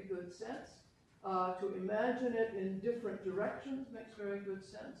perfectly good sense. To imagine it in different directions makes very good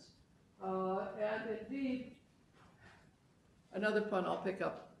sense. And indeed, another pun I'll pick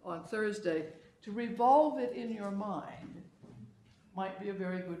up on Thursday, to revolve it in your mind might be a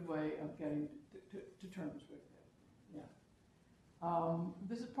very good way of getting to terms with it. Yeah.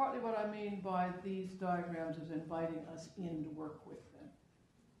 This is partly what I mean by these diagrams as inviting us in to work with them.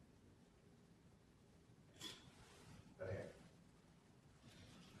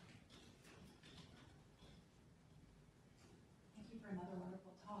 Thank you for another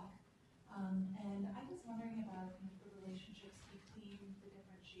wonderful talk. And I was wondering about kind of the relationships between the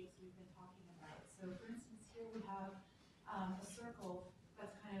different shapes we've been talking about. So for instance, here we have a circle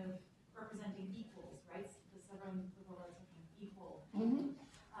that's kind of representing equals, right? So the seven liberal arts are kind of equal. Mm-hmm.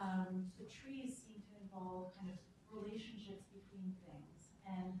 The trees seem to involve kind of relationships between things.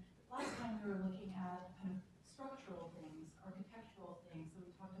 And last time we were looking at kind of structural things, architectural things. So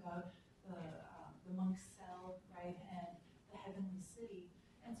we talked about the monk's cell, right, and the heavenly city.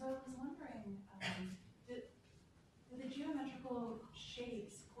 And so I was wondering, do the geometrical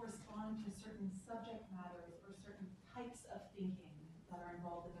shapes correspond to certain subject matters or certain types of things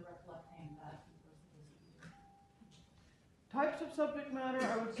types of subject matter,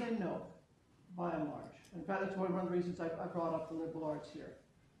 I would say no, by and large. In fact, that's one of the reasons I brought up the liberal arts here,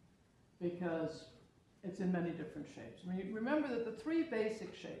 because it's in many different shapes. I mean, you remember that the three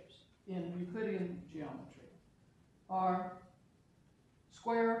basic shapes in Euclidean geometry are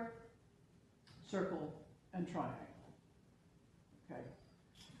square, circle, and triangle. Okay,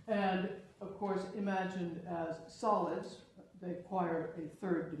 and of course, imagined as solids, they acquire a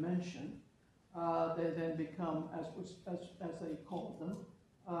third dimension. They then become, as they call them,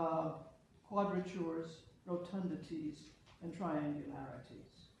 quadratures, rotundities, and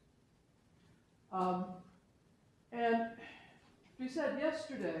triangularities. And we said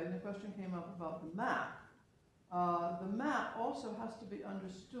yesterday, and the question came up about the map also has to be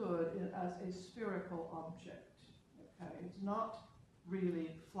understood as a spherical object. Okay, it's not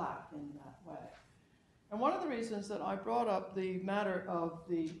really flat in that way. And one of the reasons that I brought up the matter of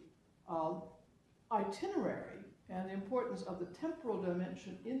the itinerary and the importance of the temporal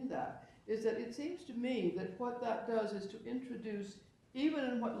dimension in that is that it seems to me that what that does is to introduce, even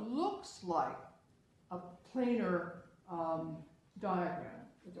in what looks like a planar diagram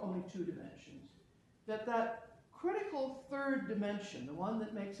with only two dimensions, that critical third dimension, the one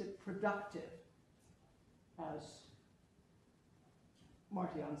that makes it productive, as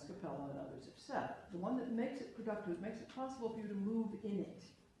Martian, Scapella, and others have said, the one that makes it productive, makes it possible for you to move in it,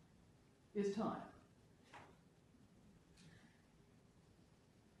 is time.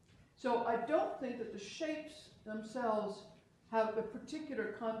 So I don't think that the shapes themselves have a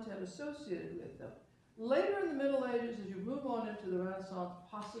particular content associated with them. Later in the Middle Ages, as you move on into the Renaissance,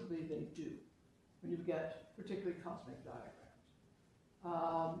 possibly they do, when you get particularly cosmic diagrams.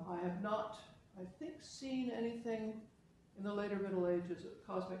 I have not, I think, seen anything in the later Middle Ages of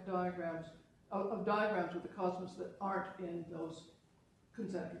cosmic diagrams, of diagrams with the cosmos that aren't in those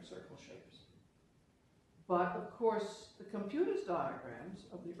concentric circle shapes. But of course, the computer's diagrams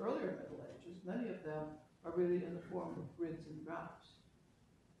of the earlier Middle Ages, many of them are really in the form of grids and graphs.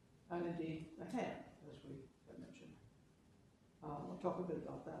 And indeed, the hand, as we have mentioned. We'll talk a bit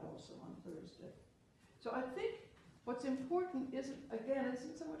about that also on Thursday. So I think what's important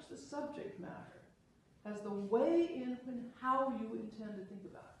isn't so much the subject matter as the way in how you intend to think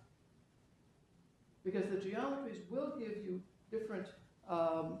about it. Because the geometries will give you different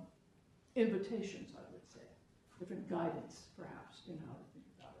invitations, I would say, different guidance, perhaps, in how to think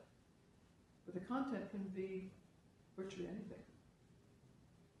about it. But the content can be virtually anything.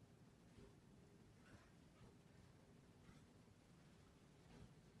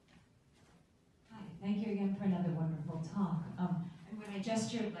 Hi, thank you again for another wonderful talk. And when I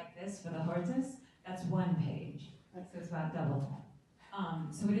gestured like this for the horses, that's one page, so it's about double that.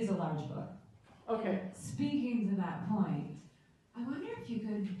 So it is a large book. Okay. And speaking to that point, I wonder if you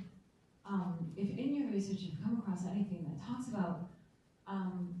could, if in your research you've come across anything that talks about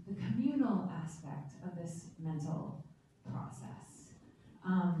the communal aspect of this mental process.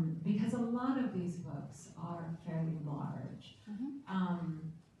 Because a lot of these books are fairly large. Mm-hmm.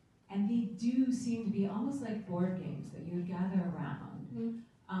 And they do seem to be almost like board games that you would gather around. Mm-hmm.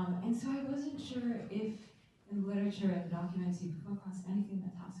 And so I wasn't sure if in literature and documents you've come across anything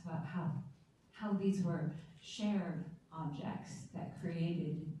that talks about how these were shared objects that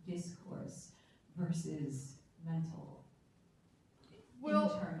created discourse versus internal mental.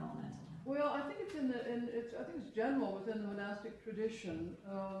 Well, I think it's I think it's general within the monastic tradition,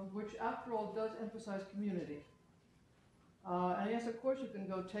 which after all does emphasize community. And yes, of course, you can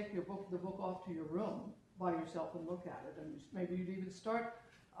go take the book off to your room by yourself and look at it, and maybe you'd even start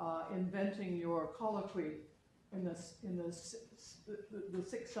inventing your colloquy in the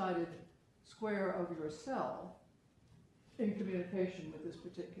six-sided square of your cell in communication with this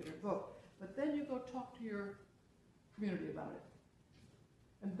particular book. But then you go talk to your community about it.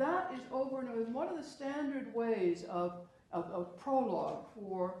 And that is over and over. One of the standard ways of prologue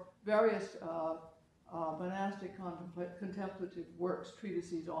for various monastic contemplative works,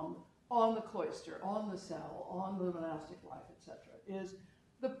 treatises on the cloister, on the cell, on the monastic life, etc., is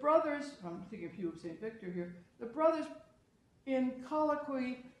the brothers, I'm thinking of Hugh of St. Victor here, the brothers in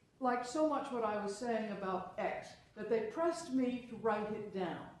colloquy, like so much what I was saying about X, that they pressed me to write it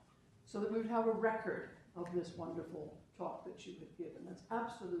down so that we would have a record of this wonderful talk that you had given. That's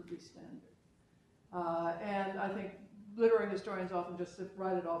absolutely standard. And I think literary historians often just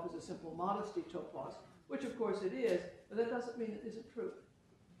write it off as a simple modesty topos, which of course it is, but that doesn't mean it isn't true.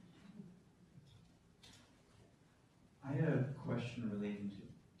 I had a question relating to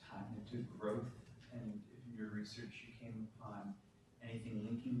cognitive growth, and in your research you came upon anything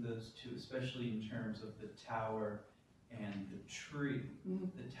linking those two, especially in terms of the tower and the tree. Mm-hmm.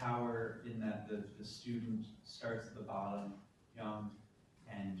 The tower, in that the student starts at the bottom young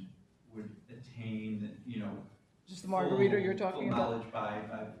and would attain, Just the margarita you're full talking about?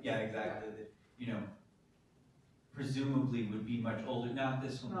 knowledge yeah, exactly. That, presumably would be much older. Not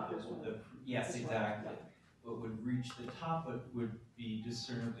this one. Not this one. Yes, This one, exactly. yeah. But would reach the top, but would be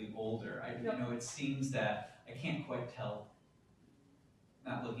discernibly older. Yep. It seems that I can't quite tell.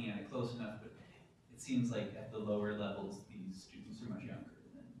 Not looking at it close enough, but it seems like at the lower levels, these students are much younger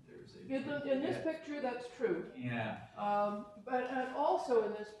than there's In this picture, that's true. Yeah. And also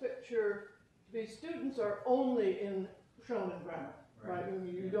in this picture, the students are only shown in grammar, right?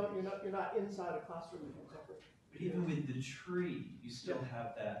 You're not inside a classroom. But even with the tree, you still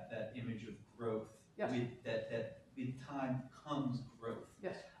have that image of growth. Yes. That with time comes growth.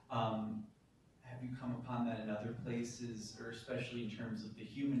 Yes. Have you come upon that in other places, or especially in terms of the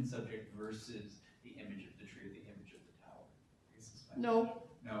human subject versus the image of the tree, the image of the tower? No.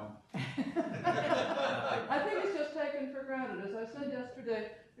 No. I think it's just taken for granted. As I said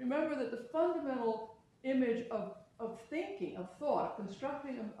yesterday, remember that the fundamental image of thinking, of thought,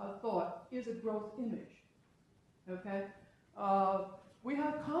 constructing a thought, is a growth image. Okay? We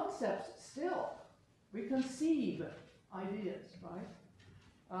have concepts still. We conceive ideas, right?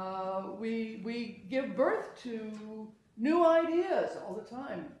 We give birth to new ideas all the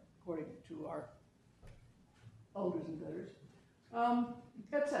time, according to our elders and betters,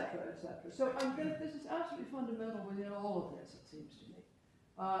 etc., etc. So this is absolutely fundamental within all of this, it seems to me.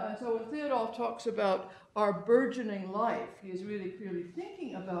 And so when Theodore talks about our burgeoning life, he is really clearly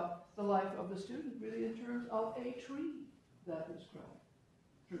thinking about the life of the student, really in terms of a tree that is growing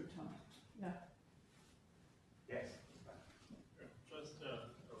through time. Yeah. Yes. Just a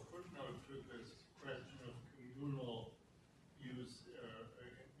footnote to this question of communal use in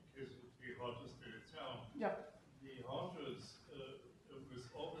the case of the Hortus de Town. Yep. The Hortus was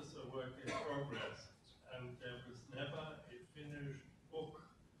always a work in progress, and there was never a finished book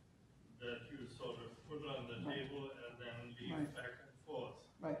that you sort of put on the table and then leave back and forth.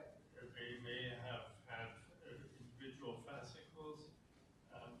 Right. They may have had individual fascicles.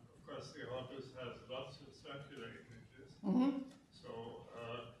 Of course, the Hortus has lots of circular images. Mm-hmm. So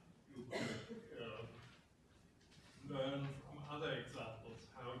you could learn from other examples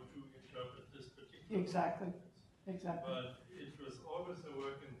how to interpret this particular. Exactly. context. Exactly. But it was always a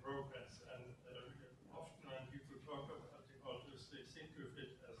work in progress, and often when people talk about the Hortus, they think of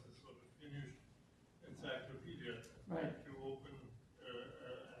it as a sort of finished encyclopedia. Right. Like you open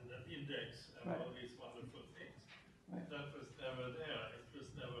an index and all these wonderful things. Right. That was never there. It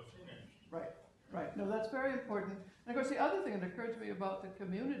was never finished. Right, right. No, that's very important. And of course, the other thing that occurred to me about the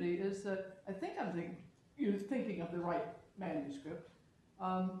community is that I think you're thinking of the right manuscript.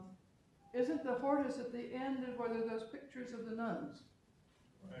 Isn't the Hortus at the end where there are those pictures of the nuns?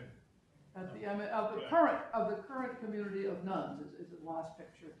 Right. At the of the current community of nuns is the last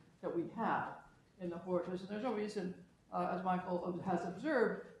picture that we have in the Hortus. And there's no reason, as Michael has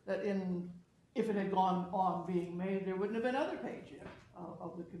observed, that if it had gone on being made, there wouldn't have been other pages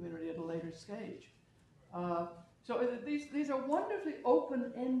of the community at a later stage. So these are wonderfully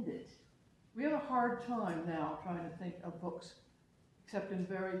open-ended. We have a hard time now trying to think of books, except in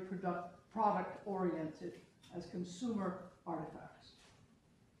very product-oriented, as consumer artifacts.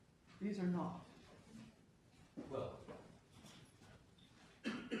 These are not. Well,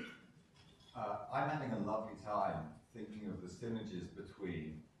 I'm having a lovely time thinking of the synergies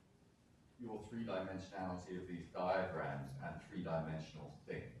between your three-dimensionality of these diagrams and three-dimensional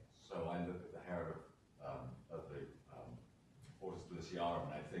things. So I look at the hair of the Hortus Deliciarum,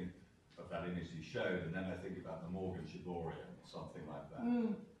 and I think of that image you showed, and then I think about the Morgan Shiborium or something like that,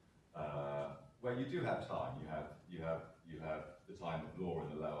 where you do have time. You have the time of law in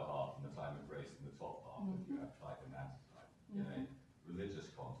the lower half and the time of grace in the top half, and you have time and antitime in a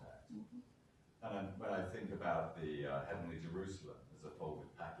religious context. And when I think about the heavenly Jerusalem as a folded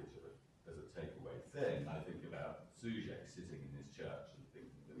package as a takeaway thing, I think about Sujet sitting in his church and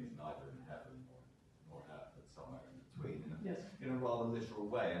thinking that he's neither in heaven nor earth, but somewhere in between, in a rather literal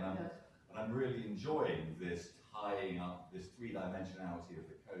way. And I'm really enjoying this tying up this three-dimensionality of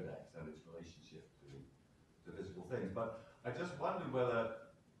the codex and its relationship to physical things. But I just wondered whether,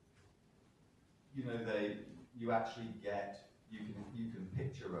 you actually you can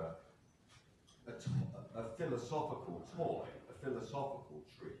picture a philosophical toy, a philosophical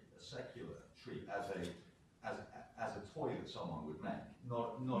tree, a secular tree, as a toy that someone would make,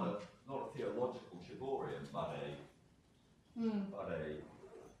 not a theological shiborium, but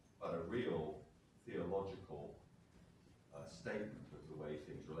a real theological statement of the way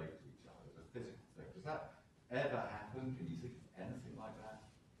things relate to each other, as a physical thing. Does that ever happen? Can you think of anything like that?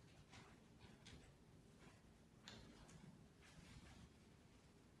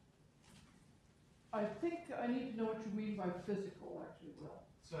 I think I need to know what you mean by physical, actually, Will.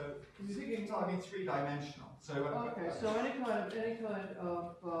 So, You're thinking, I mean, three-dimensional. So, okay, so any kind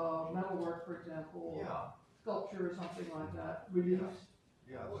of metalwork, for example, yeah, sculpture or something like that, reliefs.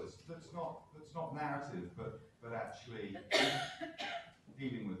 yeah. Well, that's not narrative, but actually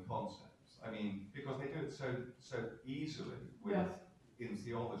dealing with concepts. I mean, because they do it so easily with in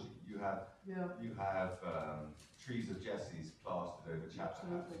theology. You have trees of Jesse's plastered over chapter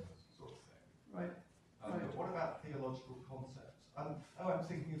houses, sort of thing. Right. But what about theological concepts? I'm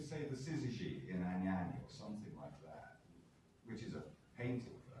thinking of, say, the syzygy in Anyang or something like that, which is a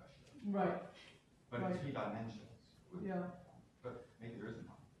painted version. Right. But in 3 dimensions. But maybe there isn't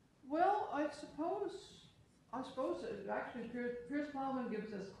one. Well, I suppose it actually, Piers Plowman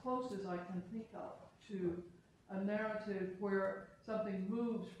gives as close as I can think of to a narrative where something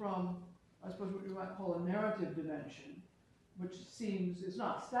moves from, I suppose, what you might call a narrative dimension, which seems, it's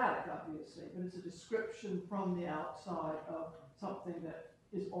not static, obviously, but it's a description from the outside of something that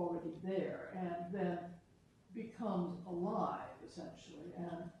is already there, and then becomes alive, essentially,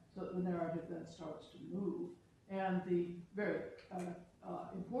 and so the narrative then starts to move, and the very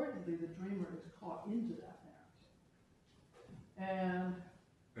importantly, the dreamer is caught into that narrative. And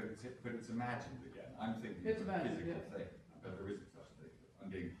but it's imagined again. I'm thinking it's of a imagined, physical thing, but there isn't such a thing. I'm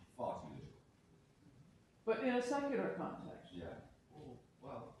being far too literal. but in a secular context. Yeah.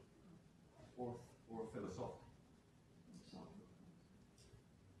 Or philosophical.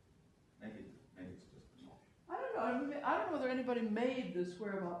 Maybe it's just not. I don't know. I don't know whether anybody made the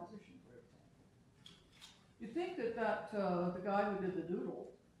square of opposition, for example. You'd think that the guy who did the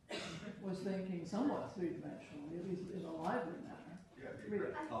doodle was thinking somewhat three-dimensionally, at least in a lively manner. Yeah,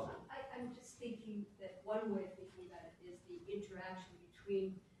 I'm just thinking that one way of thinking about it is the interaction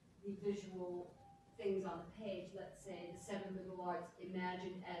between the visual things on the page, let's say the 7 liberal arts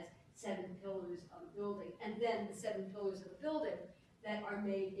imagined as 7 pillars of a building, and then the 7 pillars of a building that are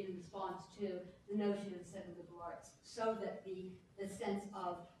made in response to the notion of 7 liberal arts, so that the sense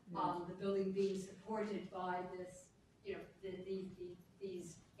of the building being supported by this,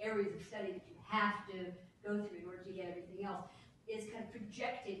 these areas of study that you have to go through in order to get everything else, is kind of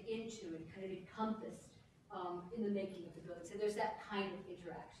projected into and kind of encompassed in the making of the building. So there's that kind of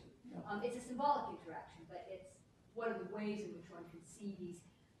interaction. It's a symbolic interaction, but it's one of the ways in which one can see these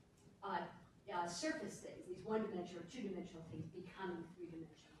surface things, these one-dimensional or two-dimensional things becoming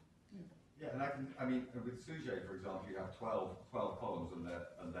three-dimensional. Yeah, and I mean, with Sujet, for example, you have 12 columns, and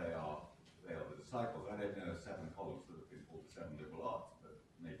they are the disciples. I don't know 7 columns that have been called the 7 liberal arts, but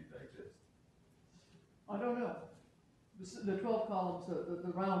maybe they exist. I don't know. The 12 columns,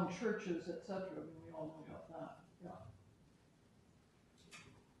 the round churches, etc. I mean, we all know about that. Yeah.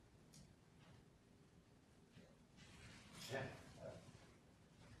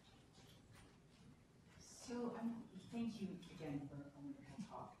 So thank you again for a wonderful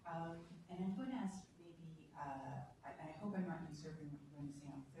talk. And I'm going to ask maybe, I hope I'm not usurping what you're going to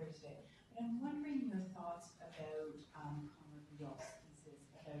say on Thursday, but I'm wondering your thoughts about Conrad Rudolph's thesis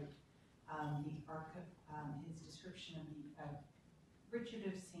about the arc of his description of Richard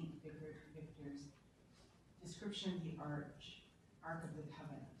of St. Victor's description of the Ark of the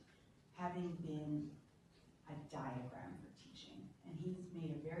Covenant having been a diagram for teaching. And he's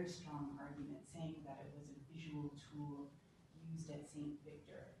made a very strong argument saying that it was a visual tool used at St.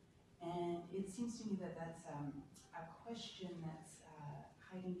 Victor. And it seems to me that that's a question that's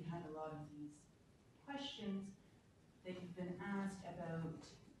hiding behind a lot of these questions that you've been asked about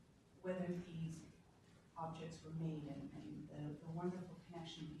whether these objects were made, and the wonderful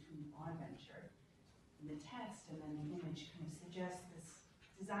connection between Bonaventure in the text and then the image kind of suggests this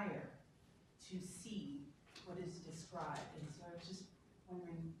desire to see what is described. And so I was just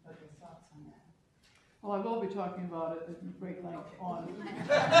wondering about your thoughts on that. Well, I will be talking about it at great length on.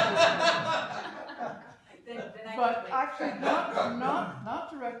 But actually,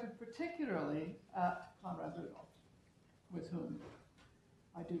 not directed particularly at Conrad Rudolph, with whom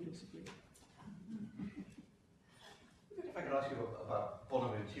I do disagree. If I could ask you about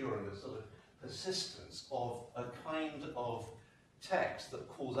Bonaventure and the sort of persistence of a kind of text that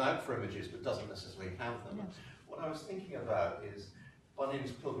calls out for images but doesn't necessarily have them. Yes. What I was thinking about is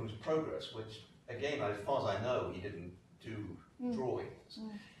Bunyan's Pilgrim's Progress, which, again, as far as I know, he didn't do drawings.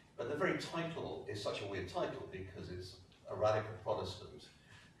 But the very title is such a weird title because it's a radical Protestant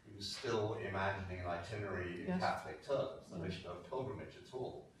who's still imagining an itinerary in Catholic terms, the notion of pilgrimage at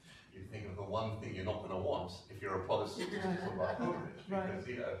all. You think of the one thing you're not going to want if you're a Protestant is to talk about pilgrimage, because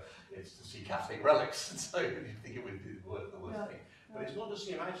it's to see Catholic relics, and so you think it would be the worst thing. But it's not just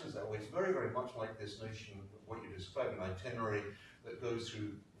he imagines that way, it's very, very much like this notion of what you described, an itinerary that goes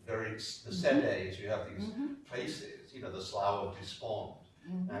through the sedes, you have these places, you know, the Slough of Despond,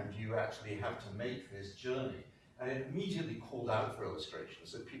 and you actually have to make this journey. And it immediately called out for illustration,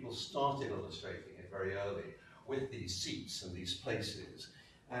 so people started illustrating it very early with these seats and these places.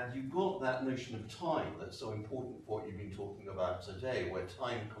 And you got that notion of time that's so important for what you've been talking about today, where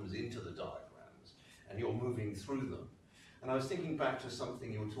time comes into the diagrams and you're moving through them. And I was thinking back to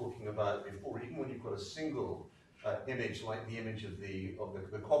something you were talking about before, even when you've got a single image like the image of the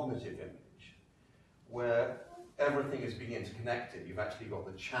cognitive image, where everything is being interconnected. You've actually got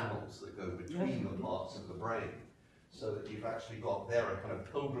the channels that go between the parts of the brain, so that you've actually got there a kind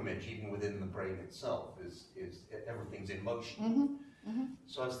of pilgrimage even within the brain itself, is everything's in motion.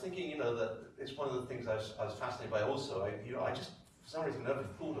 So I was thinking, you know, that it's one of the things I was fascinated by also. I just, for some reason, never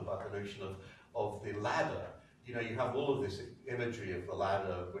thought about the notion of the ladder. You know, you have all of this imagery of the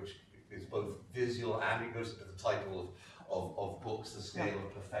ladder, which is both visual and it goes into the title of books, the scale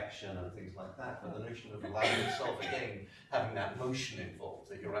of perfection and things like that. But the notion of the ladder itself, again, having that motion involved,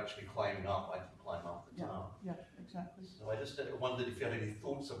 that you're actually climbing up like you climb up the tower. Yeah, exactly. So I just wondered if you had any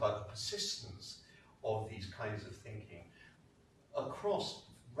thoughts about the persistence of these kinds of thinking across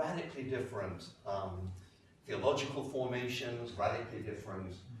radically different theological formations, radically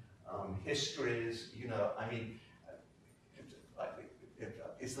different histories. You know, I mean,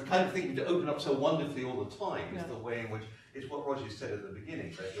 it's the kind of thing to open up so wonderfully all the time. Is the way in which it's what Roger said at the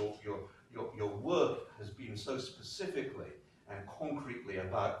beginning, that your work has been so specifically and concretely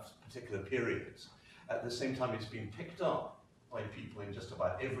about particular periods. At the same time, it's been picked up by people in just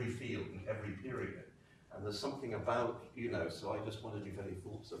about every field and every period. And there's something about, you know, so I just wondered if you had any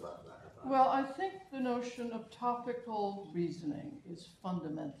thoughts about that. Well, I think the notion of topical reasoning is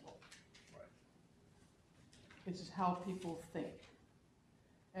fundamental. Right. It's how people think.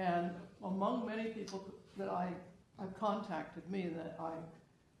 And among many people that I've contacted me that I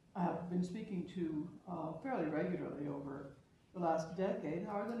have been speaking to fairly regularly over the last decade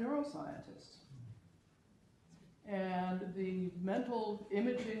are the neuroscientists. And the mental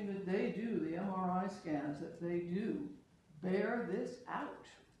imaging that they do, the MRI scans that they do, bear this out.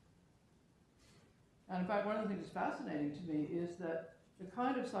 And in fact, one of the things that's fascinating to me is that the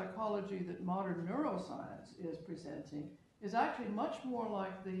kind of psychology that modern neuroscience is presenting is actually much more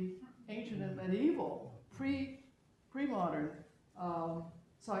like the ancient and medieval, pre-modern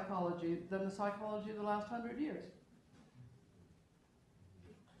psychology than the psychology of the last 100 years.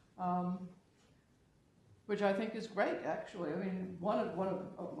 Which I think is great, actually. I mean, one of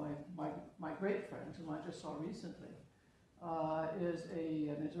my great friends, whom I just saw recently, is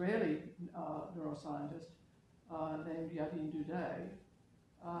an Israeli neuroscientist named Yadin Dudeh,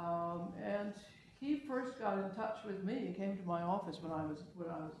 and he first got in touch with me. He came to my office when I was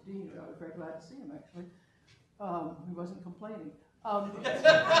dean. I was very glad to see him, actually. He wasn't complaining.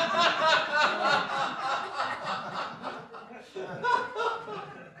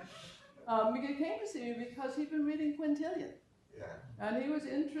 He came to see me because he'd been reading Quintilian. Yeah. And he was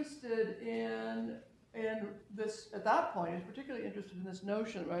interested in this, at that point, he was particularly interested in this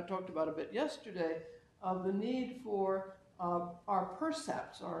notion that I talked about a bit yesterday, of the need for our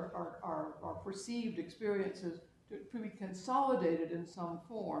percepts, our perceived experiences to be consolidated in some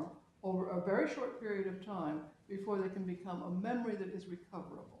form over a very short period of time before they can become a memory that is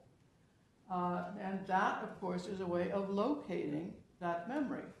recoverable. And that, of course, is a way of locating that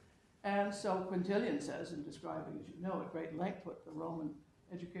memory. And so Quintilian says, in describing, as you know, at great length what the Roman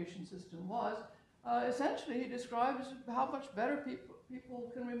education system was, essentially he describes how much better people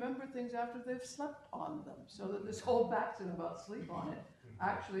can remember things after they've slept on them. So that this whole maxim about sleep on it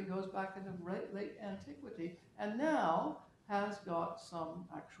actually goes back into late antiquity, and now has got some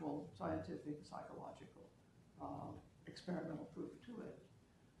actual scientific, psychological, experimental proof to it.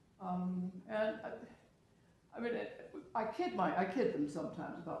 I mean, I kid them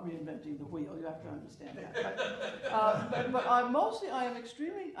sometimes about reinventing the wheel. You have to understand that. But I am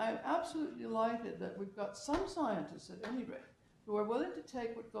absolutely delighted that we've got some scientists, at any rate, who are willing to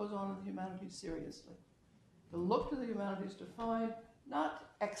take what goes on in the humanities seriously, to look to the humanities to find not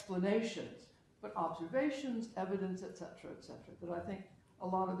explanations, but observations, evidence, etc., that I think a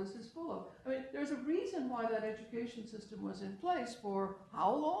lot of this is full of. I mean, there's a reason why that education system was in place for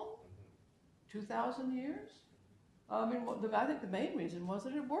how long? 2,000 years? I mean, I think the main reason was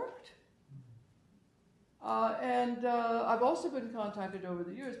that it worked. I've also been contacted over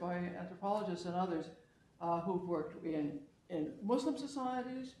the years by anthropologists and others who've worked in Muslim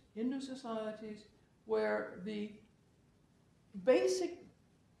societies, Hindu societies, where the basic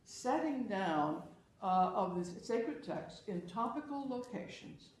setting down of these sacred texts in topical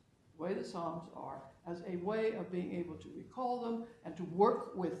locations the way the Psalms are, as a way of being able to recall them and to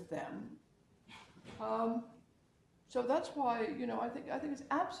work with them. So that's why, you know, I think it's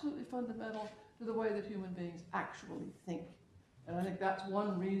absolutely fundamental to the way that human beings actually think. And I think that's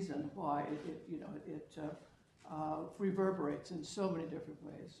one reason why it reverberates in so many different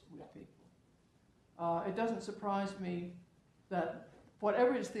ways with people. It doesn't surprise me that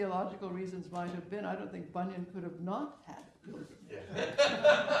whatever his theological reasons might have been, I don't think Bunyan could have not had pilgrimage. Yeah.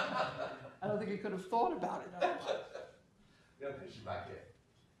 I don't think he could have thought about it otherwise. Yeah, push you back here.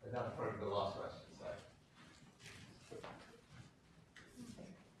 And now probably the last question. Sorry.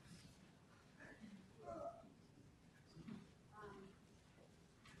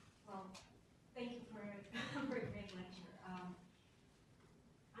 Well, thank you for a great lecture.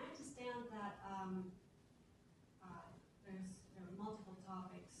 I understand that there are multiple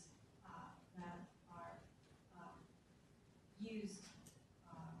topics that are used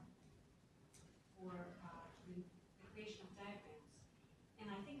for the creation of diagrams. And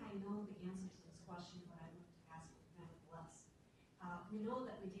I think I know the answer to this question, but I want to ask it nevertheless. We know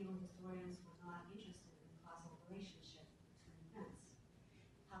that medieval historians were not interested in causal relationship between events.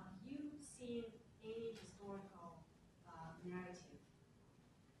 Have you seen any historical narrative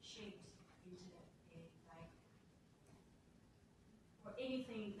shaped into a diagram? Or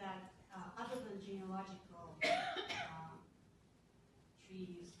anything that, other than genealogical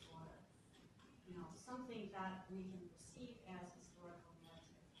trees, or something that we can perceive as historical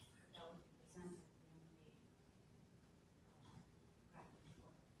narrative that would be presented in the graphic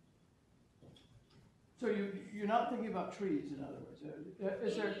report? So you're not thinking about trees, in other words.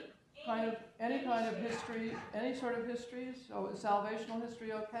 Is there any kind of history, any sort of history? So is salvational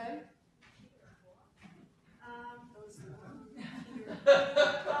history okay?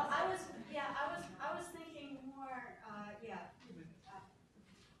 I was thinking more,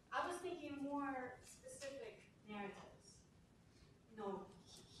 I was thinking more specific narratives. No,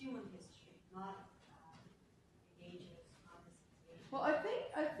 human history, not ages, not this age. Well, I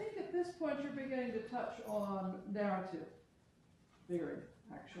think at this point you're beginning to touch on narrative theory,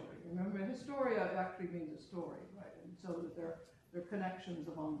 actually. Remember, historia actually means a story, right? And so that there are connections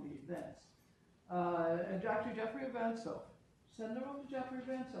among the events. And actually, Geoffrey of Vanso. Send them over to Geoffrey of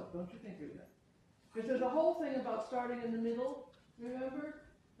Vanso, don't you think of that? Because there's a whole thing about starting in the middle, remember?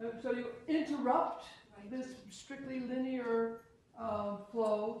 So you interrupt this strictly linear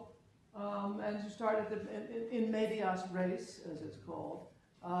flow, and you start at the in medias res, as it's called,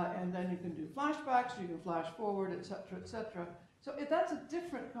 and then you can do flashbacks, or you can flash forward, etc., etc. So that's a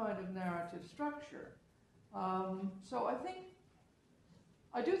different kind of narrative structure. So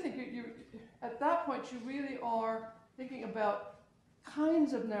I do think you at that point you really are thinking about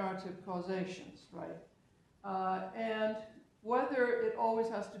kinds of narrative causations, right? And whether it always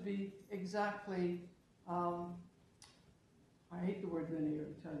has to be exactly, I hate the word linear,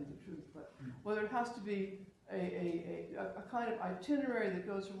 to tell you the truth, but whether it has to be a kind of itinerary that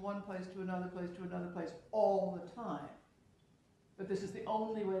goes from one place to another place all the time, but this is the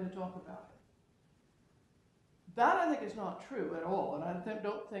only way to talk about it. That, I think, is not true at all, and I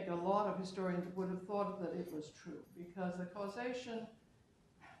don't think a lot of historians would have thought that it was true, because the causation,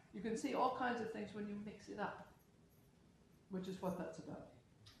 you can see all kinds of things when you mix it up, which is what that's about.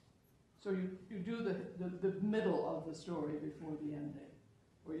 So you do the middle of the story before the ending,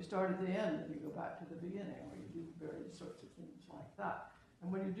 or you start at the end and you go back to the beginning, or you do various sorts of things like that. And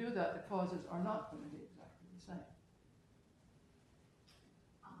when you do that, the causes are not going to be exactly the same.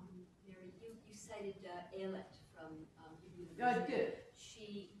 Mary, you cited A.S.W. from Bibliography. Yeah, I did.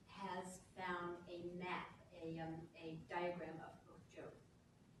 She has found a map, a diagram of Job.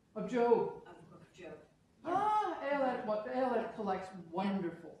 Of Job. Of Job. Ah, A.S.W. collects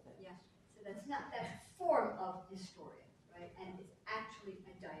wonderful things. Yes. So that's a form of historian, right? And it's actually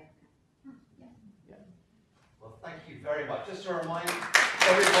a diagram. Yeah. Well, thank you very much. Just to remind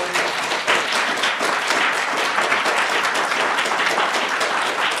everybody.